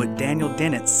is what Daniel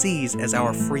Dennett sees as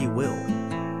our free will.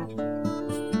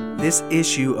 This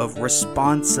issue of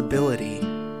responsibility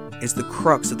is the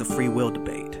crux of the free will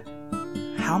debate.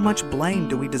 How much blame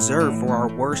do we deserve for our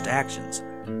worst actions,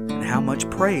 and how much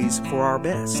praise for our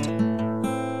best?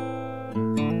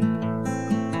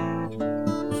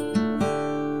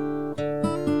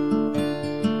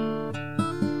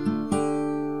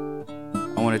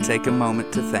 I want to take a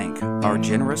moment to thank our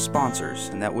generous sponsors,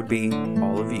 and that would be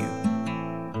all of you.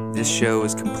 This show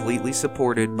is completely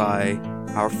supported by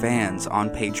our fans on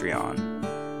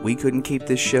Patreon. We couldn't keep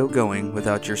this show going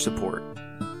without your support.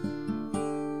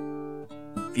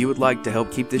 If you would like to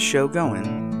help keep this show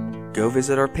going, go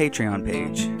visit our Patreon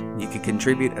page. You can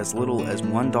contribute as little as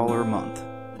 $1 a month.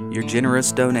 Your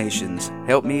generous donations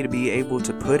help me to be able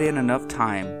to put in enough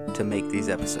time to make these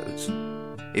episodes.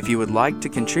 If you would like to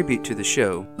contribute to the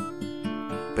show,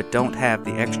 but don't have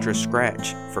the extra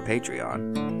scratch for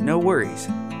Patreon, no worries.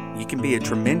 You can be a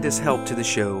tremendous help to the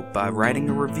show by writing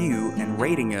a review and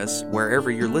rating us wherever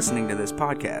you're listening to this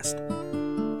podcast.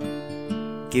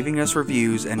 Giving us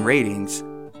reviews and ratings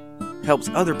helps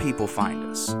other people find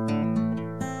us.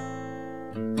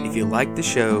 If you like the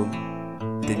show,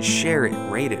 then share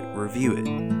it, rate it, review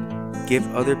it.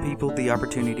 Give other people the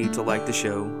opportunity to like the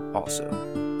show also.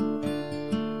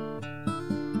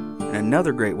 And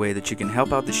another great way that you can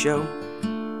help out the show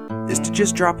is to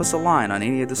just drop us a line on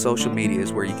any of the social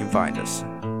medias where you can find us.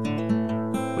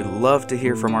 We'd love to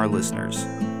hear from our listeners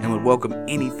and would welcome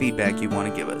any feedback you want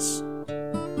to give us.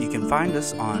 You can find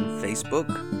us on Facebook.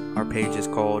 Our page is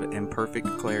called Imperfect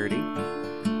Clarity.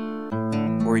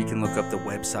 Or you can look up the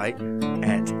website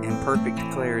at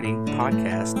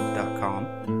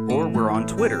imperfectclaritypodcast.com. Or we're on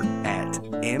Twitter at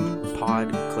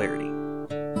mpodclarity.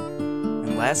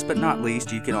 And last but not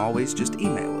least, you can always just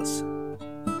email us.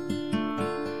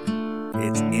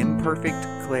 It's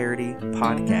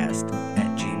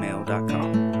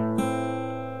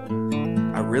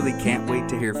imperfectclaritypodcast@gmail.com. I really can't wait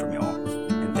to hear from y'all.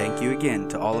 And thank you again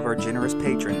to all of our generous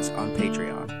patrons on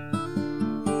Patreon.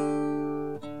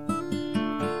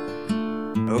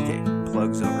 Okay,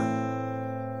 plugs over.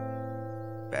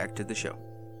 Back to the show.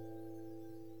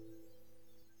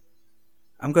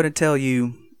 I'm going to tell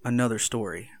you another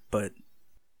story, but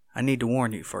I need to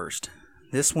warn you first.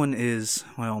 This one is,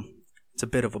 well, it's a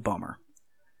bit of a bummer.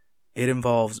 It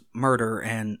involves murder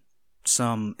and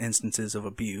some instances of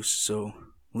abuse, so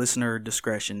listener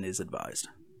discretion is advised.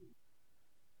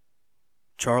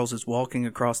 Charles is walking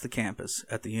across the campus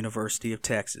at the University of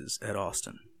Texas at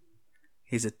Austin.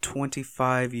 He's a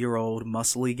 25-year-old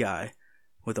muscly guy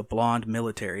with a blonde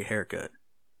military haircut.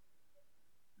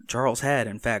 Charles had,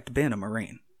 in fact, been a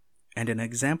Marine, and an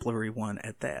exemplary one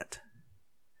at that.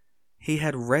 He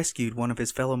had rescued one of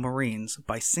his fellow Marines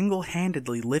by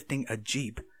single-handedly lifting a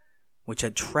Jeep which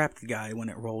had trapped the guy when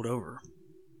it rolled over.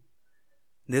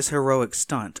 This heroic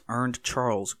stunt earned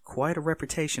Charles quite a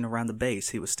reputation around the base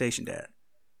he was stationed at.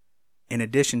 In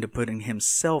addition to putting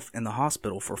himself in the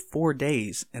hospital for 4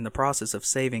 days in the process of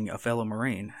saving a fellow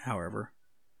Marine, however,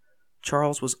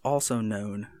 Charles was also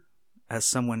known as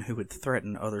someone who would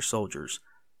threaten other soldiers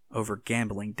over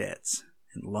gambling debts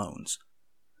and loans.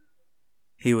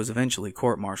 He was eventually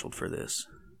court-martialed for this.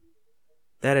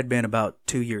 That had been about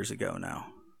 2 years ago now.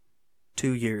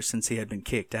 2 years since he had been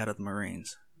kicked out of the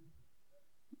Marines.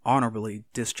 Honorably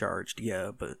discharged,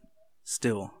 yeah, but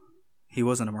still, he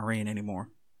wasn't a Marine anymore.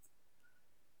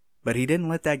 But he didn't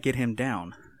let that get him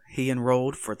down. He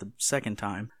enrolled for the second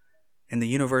time in the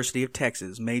University of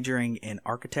Texas, majoring in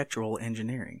architectural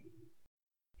engineering.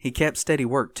 He kept steady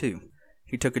work, too.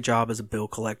 He took a job as a bill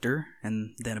collector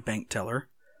and then a bank teller.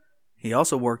 He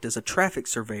also worked as a traffic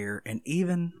surveyor and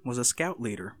even was a scout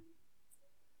leader.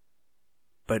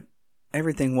 But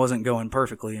everything wasn't going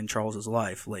perfectly in Charles's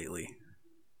life lately.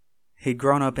 He'd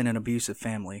grown up in an abusive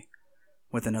family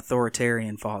with an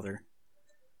authoritarian father,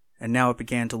 and now it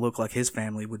began to look like his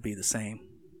family would be the same.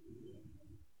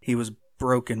 He was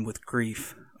broken with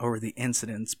grief over the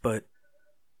incidents, but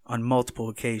on multiple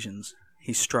occasions,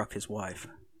 he struck his wife.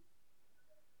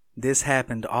 This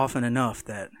happened often enough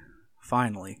that,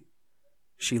 finally,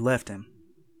 she left him.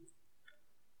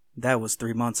 That was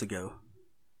 3 months ago,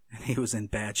 and he was in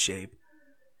bad shape.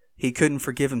 He couldn't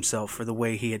forgive himself for the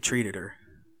way he had treated her.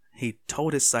 He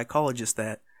told his psychologist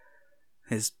that,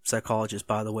 his psychologist,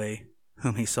 by the way,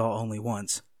 whom he saw only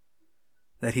once,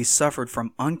 that he suffered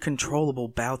from uncontrollable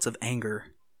bouts of anger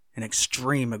and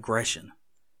extreme aggression.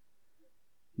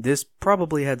 This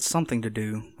probably had something to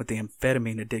do with the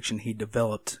amphetamine addiction he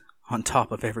developed on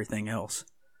top of everything else.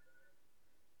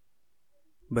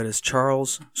 But as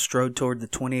Charles strode toward the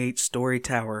 28-story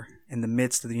tower in the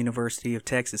midst of the University of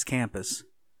Texas campus,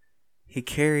 he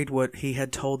carried what he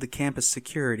had told the campus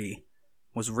security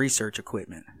was research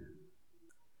equipment.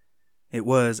 It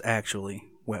was actually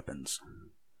weapons.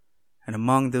 And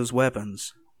among those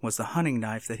weapons was the hunting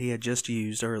knife that he had just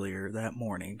used earlier that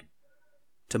morning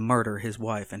to murder his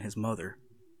wife and his mother.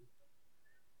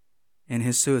 In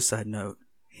his suicide note,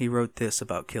 he wrote this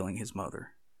about killing his mother,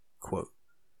 quote,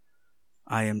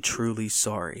 "I am truly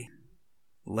sorry.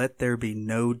 Let there be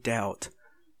no doubt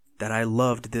that I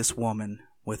loved this woman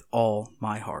with all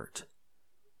my heart."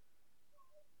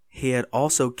 He had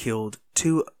also killed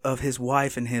 2 of his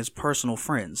wife and his personal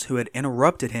friends who had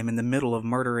interrupted him in the middle of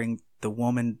murdering the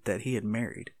woman that he had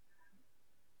married.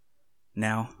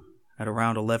 Now, at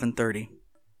around 11:30,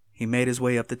 he made his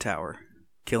way up the tower,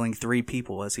 killing 3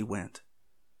 people as he went.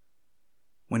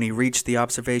 When he reached the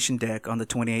observation deck on the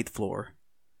 28th floor,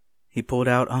 he pulled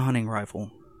out a hunting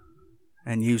rifle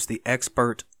and used the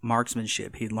expert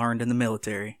marksmanship he'd learned in the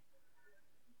military,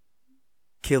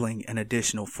 killing an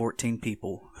additional 14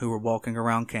 people who were walking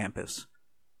around campus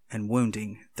and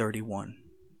wounding 31.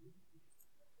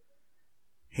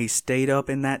 He stayed up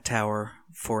in that tower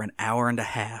for an hour and a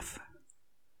half,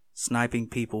 sniping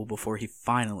people before he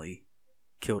finally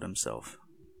killed himself.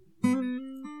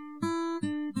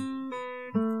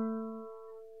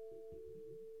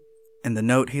 In the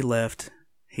note he left,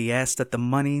 he asked that the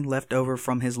money left over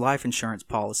from his life insurance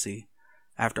policy,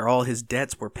 after all his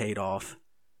debts were paid off,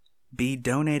 be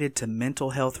donated to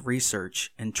mental health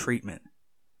research and treatment.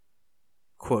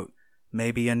 Quote,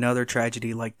 maybe another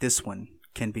tragedy like this one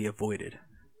can be avoided.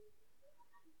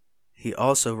 He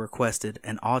also requested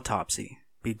an autopsy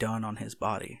be done on his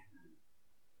body.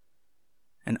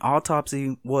 An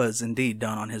autopsy was indeed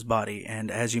done on his body,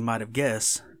 and as you might have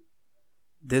guessed,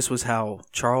 this was how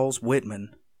Charles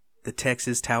Whitman, the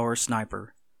Texas Tower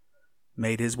sniper,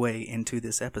 made his way into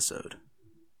this episode.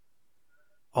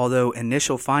 Although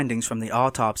initial findings from the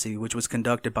autopsy, which was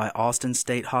conducted by Austin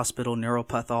State Hospital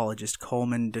neuropathologist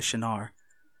Coleman Deschanard,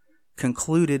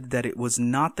 concluded that it was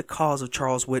not the cause of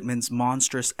Charles Whitman's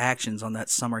monstrous actions on that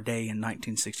summer day in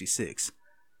 1966.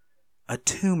 A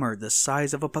tumor the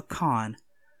size of a pecan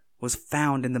was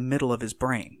found in the middle of his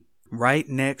brain, right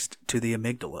next to the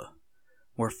amygdala,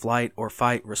 where flight or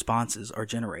fight responses are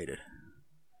generated.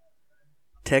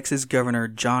 Texas Governor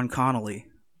John Connally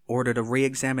ordered a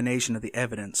re-examination of the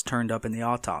evidence turned up in the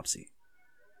autopsy.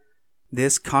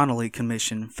 This Connally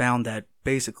Commission found that,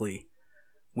 basically,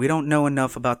 we don't know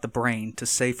enough about the brain to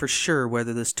say for sure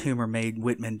whether this tumor made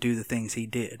Whitman do the things he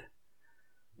did.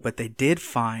 But they did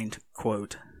find,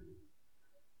 quote,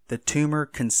 the tumor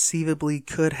conceivably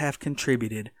could have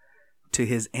contributed to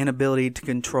his inability to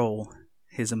control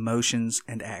his emotions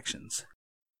and actions.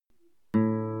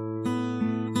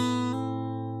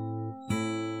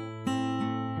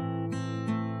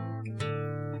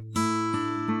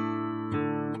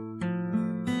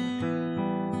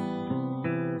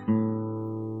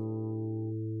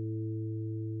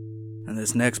 And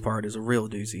this next part is a real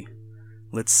doozy.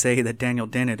 Let's say that Daniel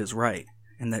Dennett is right,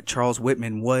 and that Charles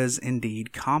Whitman was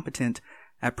indeed competent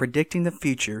at predicting the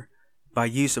future by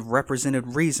use of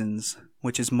represented reasons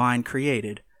which his mind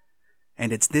created,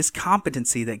 and it's this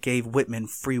competency that gave Whitman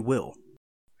free will.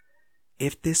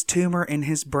 If this tumor in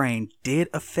his brain did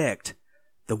affect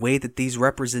the way that these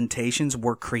representations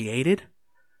were created,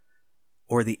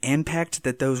 or the impact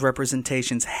that those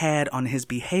representations had on his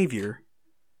behavior,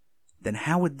 then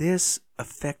how would this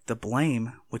affect the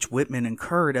blame which Whitman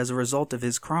incurred as a result of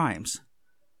his crimes?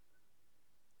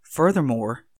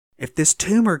 Furthermore, if this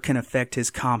tumor can affect his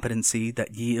competency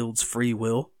that yields free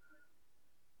will,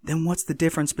 then what's the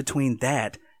difference between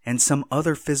that and some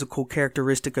other physical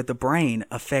characteristic of the brain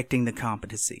affecting the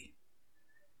competency?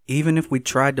 Even if we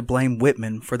tried to blame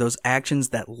Whitman for those actions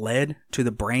that led to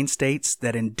the brain states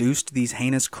that induced these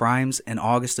heinous crimes in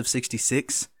August of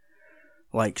 '66,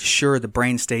 like, sure, the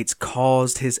brain states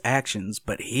caused his actions,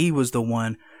 but he was the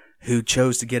one who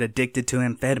chose to get addicted to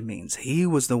amphetamines. He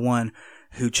was the one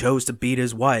who chose to beat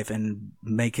his wife and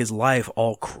make his life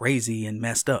all crazy and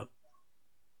messed up.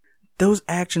 Those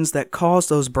actions that caused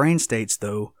those brain states,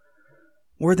 though,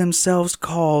 were themselves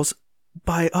caused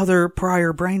by other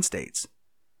prior brain states.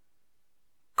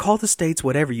 Call the states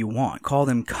whatever you want. Call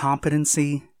them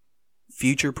competency,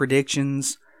 future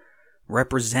predictions,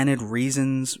 represented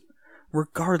reasons.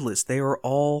 Regardless, they are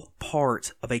all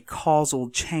part of a causal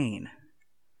chain.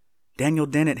 Daniel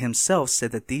Dennett himself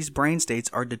said that these brain states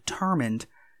are determined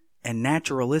and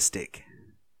naturalistic.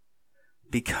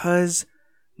 Because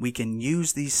we can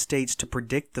use these states to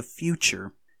predict the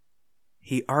future,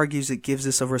 he argues it gives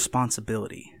us a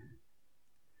responsibility.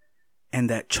 And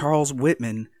that Charles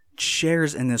Whitman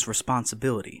shares in this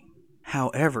responsibility.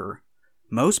 However,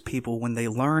 most people, when they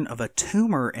learn of a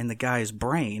tumor in the guy's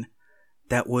brain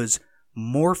that was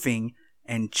morphing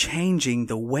and changing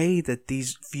the way that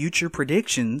these future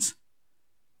predictions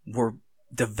were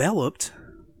developed,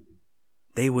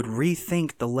 they would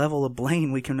rethink the level of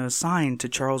blame we can assign to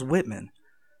Charles Whitman,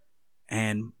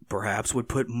 and perhaps would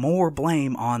put more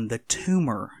blame on the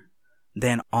tumor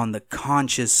than on the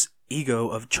conscious ego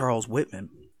of Charles Whitman.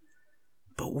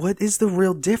 But what is the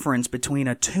real difference between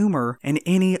a tumor and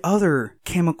any other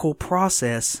chemical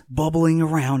process bubbling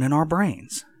around in our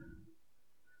brains?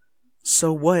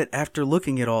 So what, after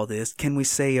looking at all this, can we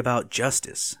say about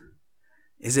justice?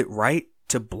 Is it right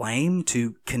to blame,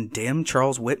 to condemn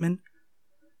Charles Whitman?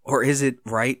 Or is it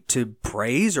right to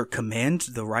praise or commend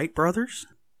the Wright brothers?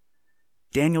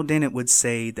 Daniel Dennett would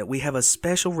say that we have a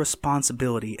special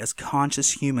responsibility as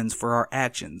conscious humans for our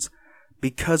actions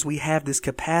because we have this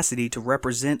capacity to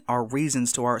represent our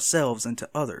reasons to ourselves and to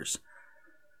others.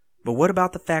 But what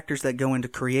about the factors that go into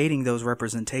creating those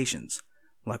representations,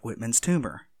 like Whitman's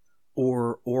tumor?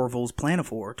 Or Orville's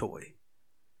planophore toy?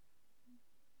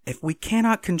 If we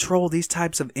cannot control these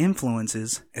types of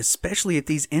influences, especially if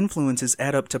these influences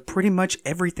add up to pretty much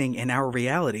everything in our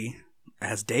reality,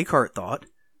 as Descartes thought,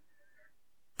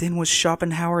 then was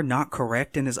Schopenhauer not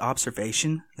correct in his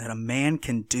observation that a man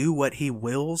can do what he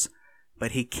wills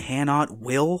but he cannot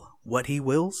will what he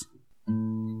wills?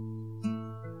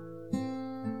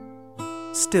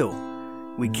 Still,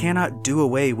 we cannot do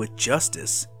away with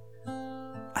justice.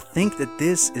 I think that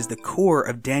this is the core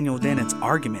of Daniel Dennett's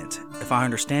argument, if I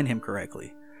understand him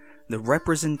correctly. The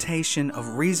representation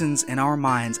of reasons in our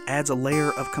minds adds a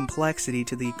layer of complexity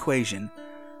to the equation,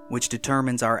 which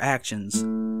determines our actions,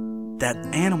 that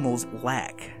animals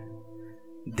lack.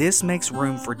 This makes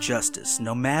room for justice,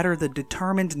 no matter the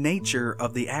determined nature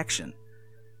of the action.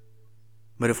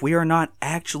 But if we are not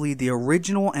actually the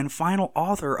original and final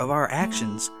author of our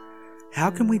actions, how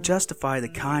can we justify the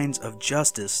kinds of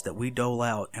justice that we dole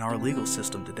out in our legal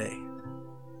system today?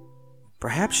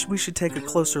 Perhaps we should take a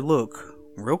closer look,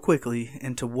 real quickly,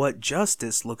 into what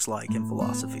justice looks like in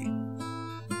philosophy.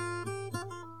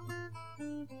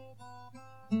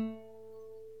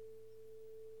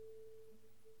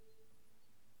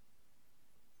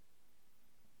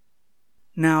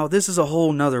 Now, this is a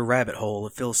whole nother rabbit hole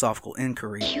of philosophical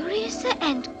inquiry. Curiouser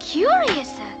and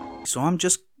curiouser. So I'm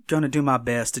just going to do my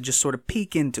best to just sort of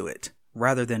peek into it,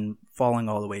 rather than falling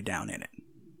all the way down in it.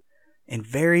 In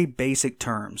very basic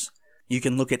terms, you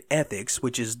can look at ethics,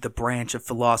 which is the branch of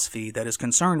philosophy that is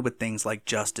concerned with things like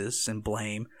justice and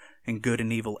blame and good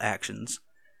and evil actions,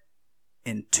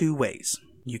 in two ways.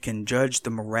 You can judge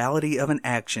the morality of an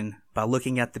action by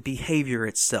looking at the behavior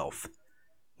itself,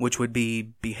 which would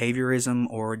be behaviorism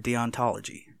or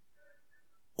deontology.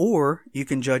 Or you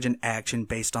can judge an action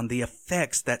based on the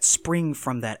effects that spring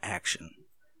from that action,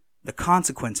 the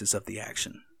consequences of the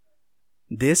action.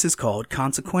 This is called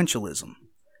consequentialism,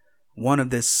 one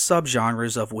of the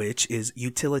subgenres of which is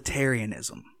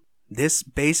utilitarianism. This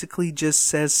basically just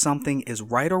says something is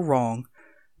right or wrong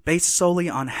based solely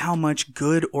on how much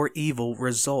good or evil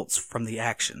results from the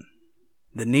action.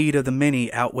 The need of the many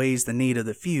outweighs the need of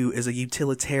the few is a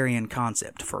utilitarian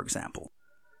concept, for example.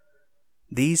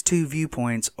 These two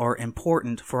viewpoints are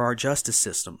important for our justice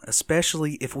system,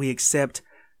 especially if we accept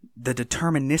the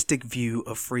deterministic view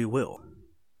of free will.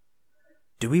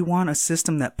 Do we want a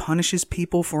system that punishes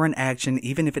people for an action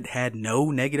even if it had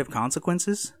no negative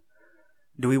consequences?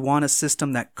 Do we want a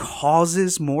system that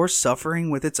causes more suffering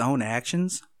with its own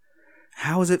actions?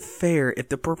 How is it fair if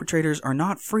the perpetrators are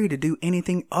not free to do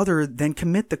anything other than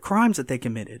commit the crimes that they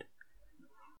committed?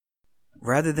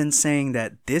 Rather than saying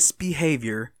that this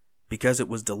behavior, because it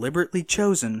was deliberately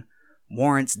chosen,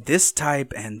 warrants this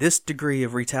type and this degree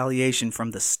of retaliation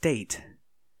from the state,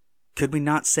 could we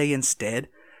not say instead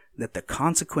that the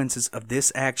consequences of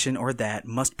this action or that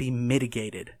must be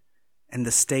mitigated, and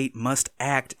the state must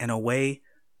act in a way,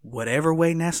 whatever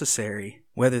way necessary,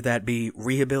 whether that be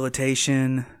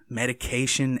rehabilitation,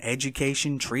 medication,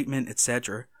 education, treatment,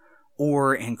 etc.,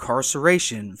 or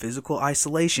incarceration, physical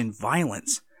isolation,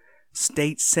 violence,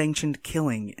 state-sanctioned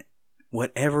killing,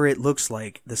 whatever it looks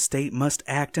like, the state must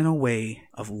act in a way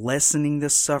of lessening the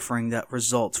suffering that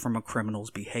results from a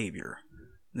criminal's behavior.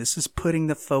 This is putting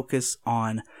the focus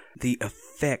on the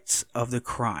effects of the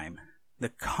crime, the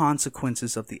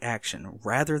consequences of the action,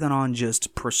 rather than on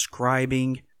just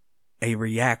prescribing a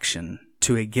reaction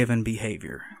to a given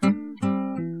behavior.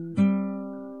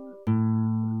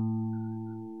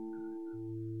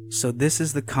 So this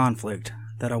is the conflict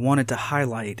that I wanted to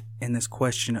highlight in this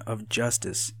question of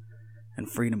justice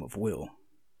and freedom of will.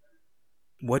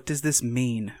 What does this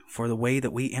mean for the way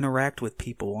that we interact with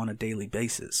people on a daily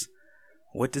basis?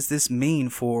 What does this mean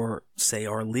for, say,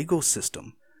 our legal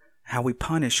system? How we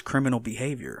punish criminal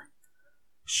behavior?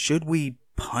 Should we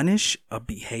punish a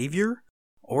behavior,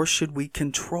 or should we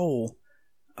control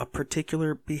a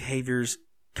particular behavior's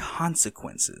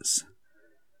consequences?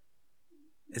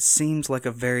 It seems like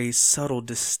a very subtle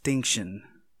distinction,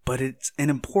 but it's an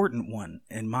important one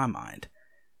in my mind.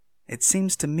 It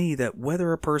seems to me that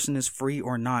whether a person is free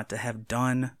or not to have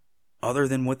done other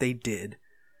than what they did,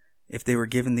 if they were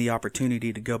given the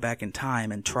opportunity to go back in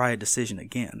time and try a decision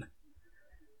again,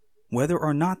 whether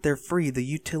or not they're free, the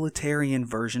utilitarian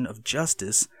version of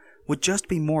justice would just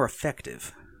be more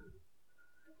effective.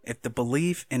 If the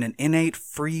belief in an innate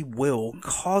free will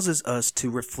causes us to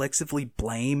reflexively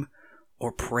blame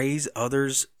or praise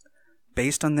others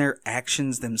based on their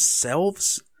actions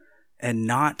themselves, and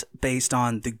not based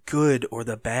on the good or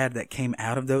the bad that came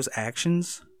out of those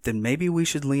actions, then maybe we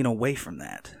should lean away from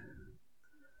that.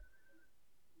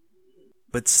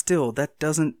 But still, that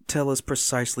doesn't tell us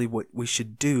precisely what we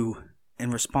should do in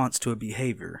response to a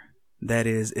behavior. That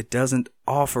is, it doesn't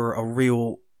offer a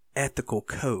real ethical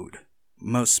code.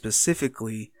 Most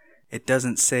specifically, it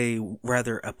doesn't say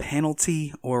whether a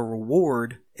penalty or a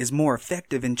reward is more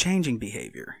effective in changing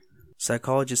behavior.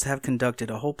 Psychologists have conducted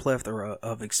a whole plethora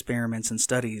of experiments and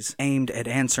studies aimed at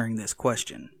answering this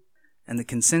question, And the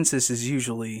consensus is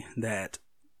usually that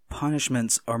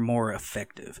punishments are more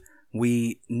effective.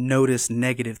 We notice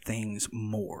negative things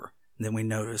more than we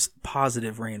notice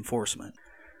positive reinforcement.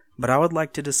 But I would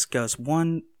like to discuss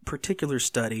one particular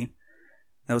study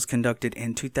that was conducted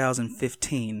in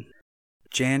 2015.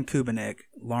 Jan Kubanek,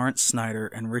 Lawrence Snyder,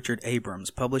 and Richard Abrams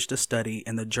published a study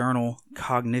in the journal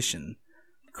Cognition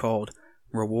called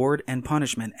Reward and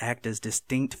Punishment Act as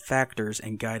Distinct Factors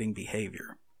in Guiding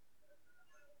Behavior.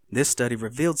 This study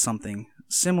revealed something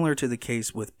similar to the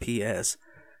case with PS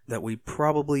that we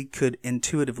probably could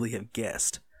intuitively have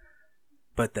guessed,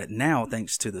 but that now,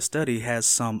 thanks to the study, has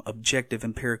some objective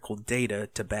empirical data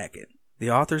to back it. The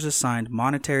authors assigned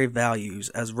monetary values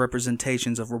as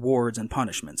representations of rewards and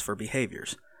punishments for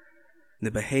behaviors. The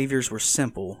behaviors were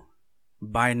simple,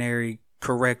 binary,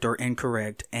 correct or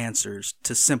incorrect answers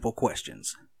to simple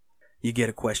questions. You get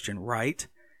a question right,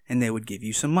 and they would give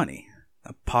you some money,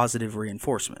 a positive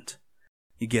reinforcement.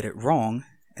 You get it wrong,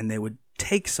 and they would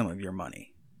take some of your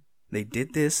money. They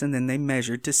did this, and then they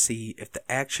measured to see if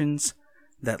the actions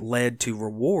that led to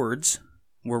rewards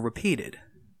were repeated.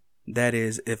 That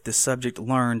is, if the subject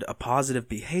learned a positive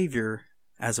behavior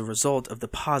as a result of the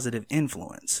positive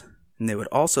influence. And they would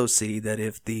also see that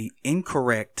if the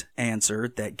incorrect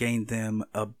answer that gained them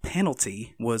a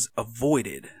penalty was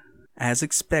avoided, as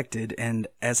expected and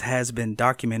as has been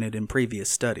documented in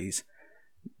previous studies,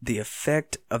 the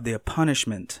effect of the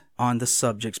punishment on the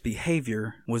subject's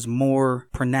behavior was more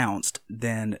pronounced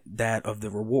than that of the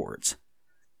rewards.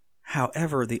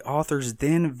 However, the authors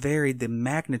then varied the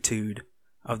magnitude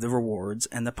of the rewards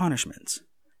and the punishments.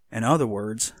 In other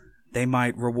words, they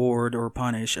might reward or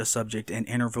punish a subject in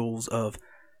intervals of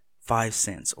 5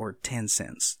 cents or 10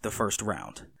 cents the first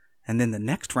round. And then the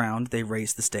next round, they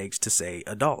raise the stakes to, say,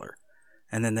 $1.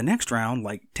 And then the next round,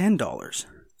 like $10,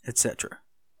 etc.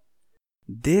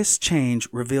 This change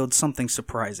revealed something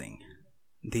surprising.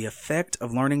 The effect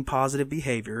of learning positive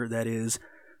behavior, that is,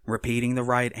 repeating the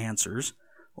right answers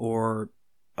or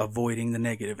avoiding the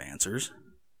negative answers,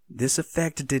 this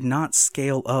effect did not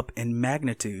scale up in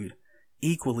magnitude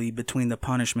equally between the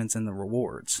punishments and the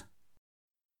rewards.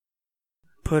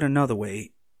 Put another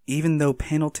way, even though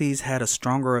penalties had a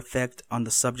stronger effect on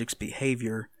the subject's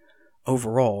behavior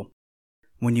overall,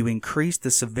 when you increased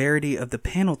the severity of the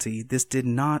penalty, this did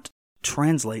not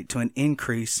translate to an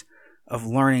increase of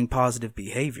learning positive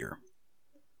behavior.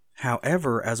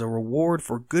 However, as a reward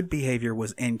for good behavior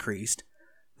was increased,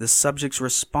 the subject's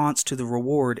response to the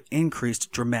reward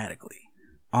increased dramatically.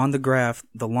 On the graph,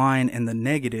 the line in the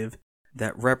negative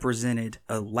that represented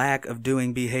a lack of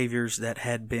doing behaviors that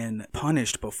had been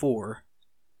punished before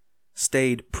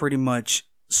stayed pretty much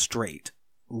straight,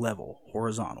 level,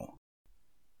 horizontal.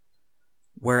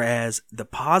 Whereas the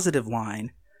positive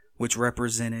line, which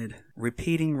represented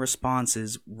repeating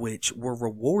responses which were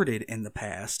rewarded in the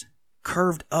past,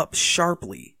 curved up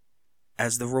sharply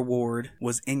as the reward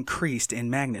was increased in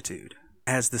magnitude,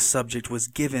 as the subject was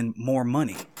given more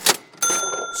money.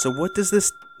 So what does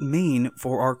this mean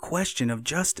for our question of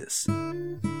justice?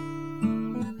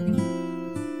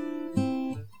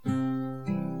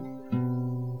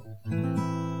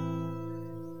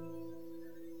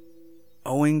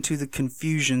 Owing to the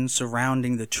confusion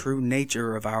surrounding the true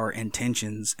nature of our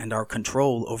intentions and our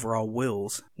control over our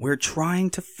wills, we're trying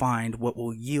to find what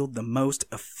will yield the most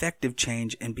effective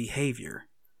change in behavior,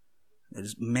 that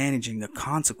is, managing the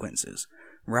consequences,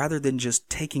 rather than just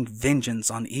taking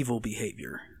vengeance on evil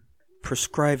behavior,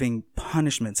 prescribing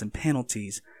punishments and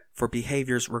penalties for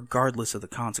behaviors regardless of the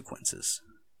consequences.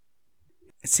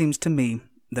 It seems to me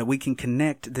that we can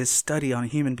connect this study on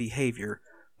human behavior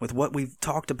with what we've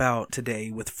talked about today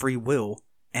with free will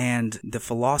and the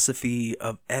philosophy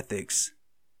of ethics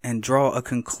and draw a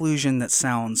conclusion that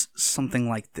sounds something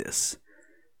like this.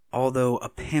 Although a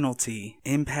penalty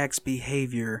impacts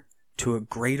behavior to a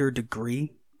greater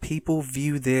degree, people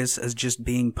view this as just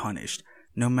being punished,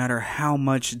 no matter how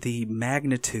much the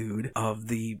magnitude of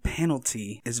the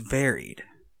penalty is varied.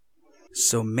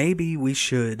 So maybe we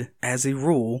should, as a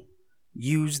rule,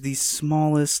 use the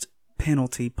smallest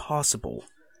penalty possible,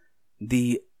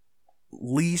 the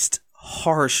least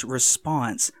harsh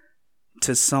response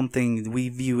to something we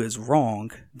view as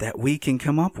wrong that we can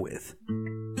come up with.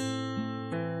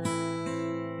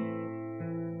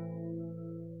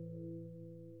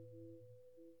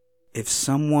 If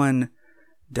someone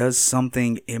does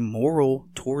something immoral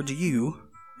towards you,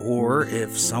 or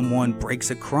if someone breaks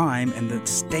a crime and the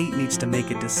state needs to make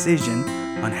a decision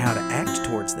on how to act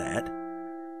towards that,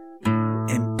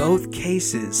 in both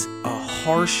cases, a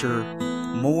harsher,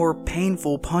 more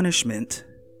painful punishment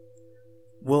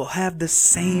will have the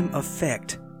same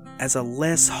effect as a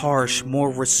less harsh,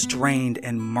 more restrained,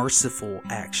 and merciful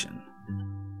action.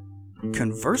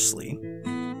 Conversely,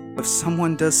 if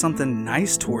someone does something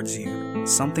nice towards you,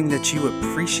 something that you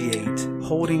appreciate,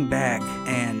 holding back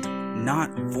and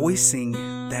not voicing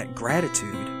that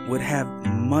gratitude would have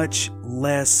much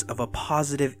less of a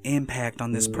positive impact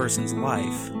on this person's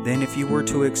life than if you were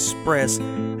to express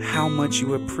how much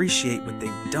you appreciate what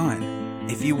they've done.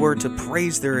 If you were to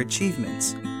praise their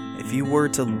achievements, if you were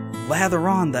to lather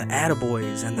on the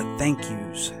attaboys and the thank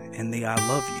yous and the I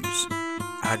love yous,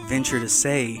 I'd venture to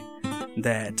say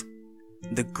that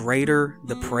the greater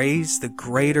the praise, the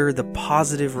greater the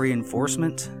positive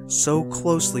reinforcement, so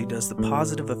closely does the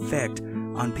positive effect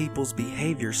on people's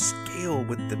behavior scale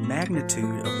with the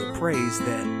magnitude of the praise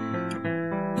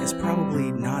that it's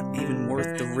probably not even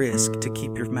worth the risk to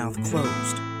keep your mouth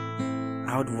closed.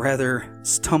 I would rather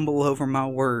stumble over my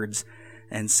words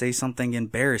and say something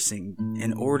embarrassing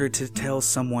in order to tell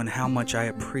someone how much I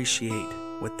appreciate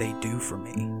what they do for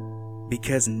me.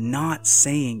 Because not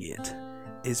saying it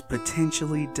is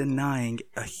potentially denying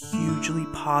a hugely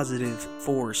positive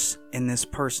force in this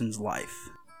person's life.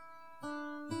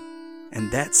 And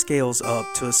that scales up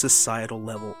to a societal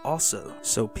level also.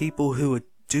 So people who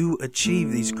do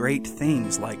achieve these great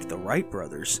things like the Wright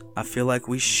brothers, I feel like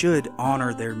we should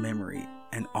honor their memory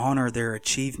and honor their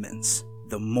achievements.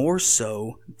 The more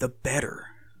so, the better.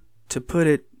 To put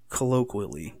it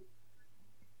colloquially,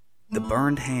 the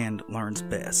burned hand learns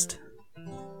best.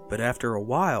 But after a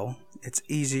while, it's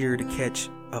easier to catch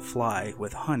a fly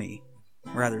with honey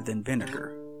rather than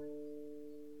vinegar.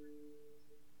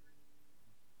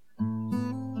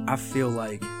 I feel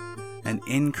like an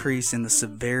increase in the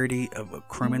severity of a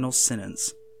criminal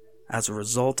sentence as a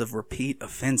result of repeat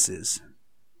offenses,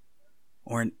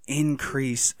 or an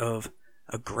increase of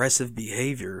aggressive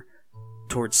behavior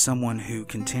towards someone who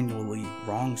continually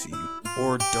wrongs you,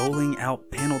 or doling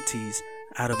out penalties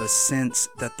out of a sense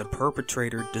that the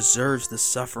perpetrator deserves the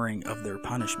suffering of their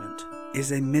punishment,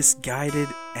 is a misguided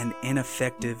and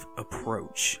ineffective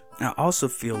approach. I also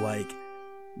feel like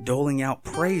doling out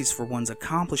praise for one's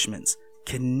accomplishments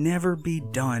can never be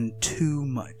done too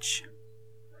much.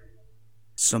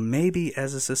 So maybe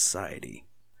as a society,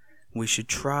 we should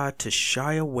try to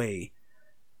shy away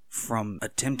from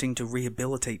attempting to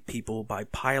rehabilitate people by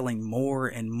piling more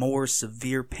and more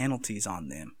severe penalties on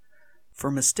them for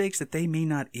mistakes that they may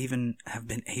not even have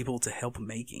been able to help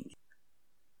making.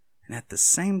 And at the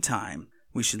same time,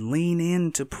 we should lean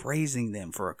into praising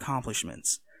them for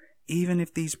accomplishments, even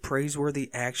if these praiseworthy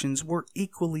actions were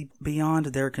equally beyond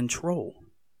their control.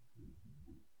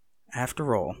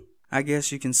 After all, I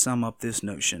guess you can sum up this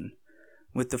notion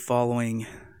with the following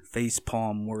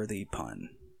facepalm-worthy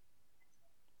pun.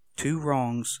 2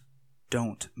 wrongs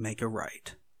don't make a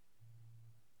right,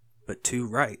 but 2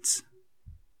 rights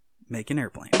make an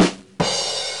airplane.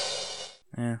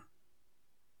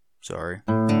 Sorry.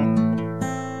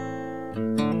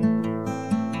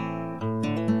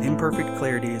 Imperfect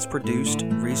Clarity is produced,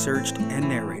 researched, and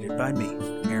narrated by me,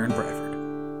 Aaron Bradford.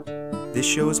 This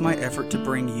show is my effort to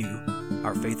bring you,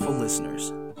 our faithful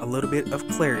listeners, a little bit of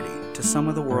clarity to some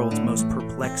of the world's most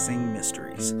perplexing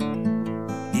mysteries.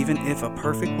 Even if a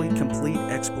perfectly complete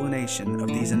explanation of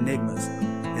these enigmas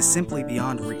is simply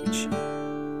beyond reach,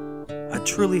 I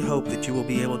truly hope that you will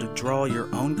be able to draw your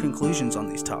own conclusions on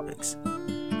these topics,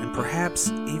 and perhaps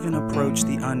even approach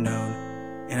the unknown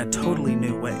in a totally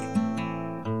new way.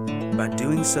 By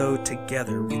doing so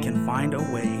together, we can find a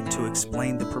way to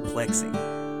explain the perplexing,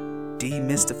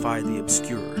 demystify the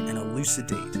obscure, and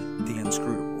elucidate the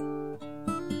inscrutable,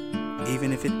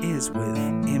 even if it is with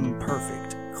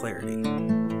imperfect clarity.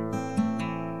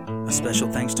 A special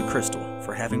thanks to Crystal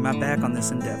for having my back on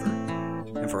this endeavor,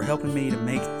 and for helping me to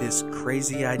make this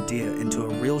crazy idea into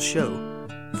a real show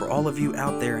for all of you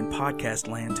out there in podcast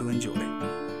land to enjoy.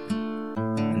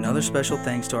 Another special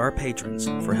thanks to our patrons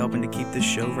for helping to keep this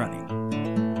show running.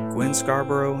 Gwen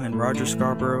Scarborough and Roger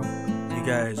Scarborough, you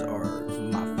guys are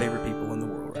my favorite people in the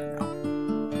world right now.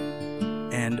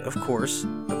 And of course,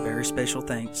 a very special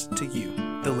thanks to you,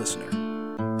 the listener.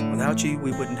 Without you,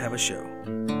 we wouldn't have a show.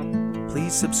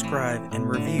 Please subscribe and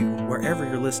review wherever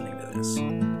you're listening to this.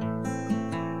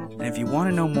 And if you want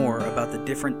to know more about the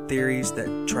different theories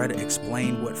that try to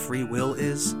explain what free will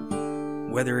is,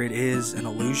 whether it is an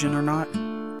illusion or not,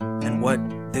 and what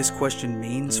this question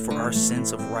means for our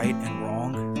sense of right and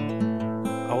wrong,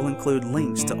 I will include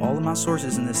links to all of my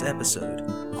sources in this episode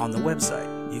on the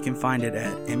website. You can find it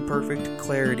at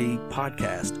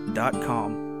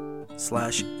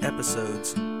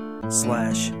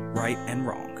imperfectclaritypodcast.com/episodes/Wright and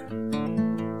Wrong.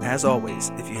 As always,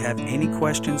 if you have any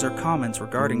questions or comments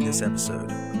regarding this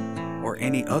episode, or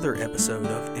any other episode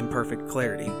of Imperfect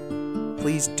Clarity,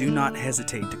 please do not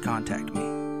hesitate to contact me.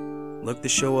 Look the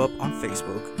show up on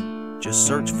Facebook. Just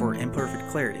search for Imperfect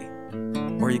Clarity.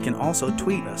 Or you can also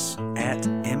tweet us at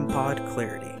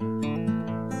impodclarity.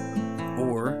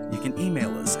 Or you can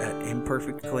email us at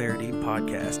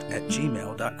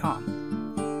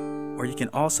imperfectclaritypodcast@gmail.com. Or you can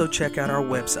also check out our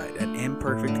website at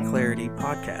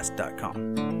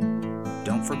imperfectclaritypodcast.com.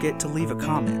 Don't forget to leave a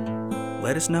comment.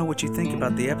 Let us know what you think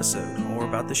about the episode or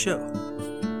about the show.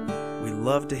 We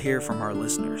love to hear from our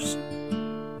listeners.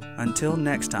 Until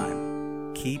next time,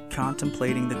 keep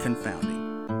contemplating the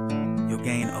confounding. You'll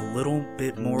gain a little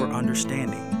bit more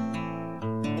understanding.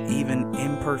 Even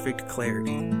imperfect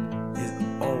clarity is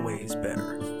always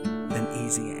better than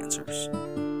easy answers.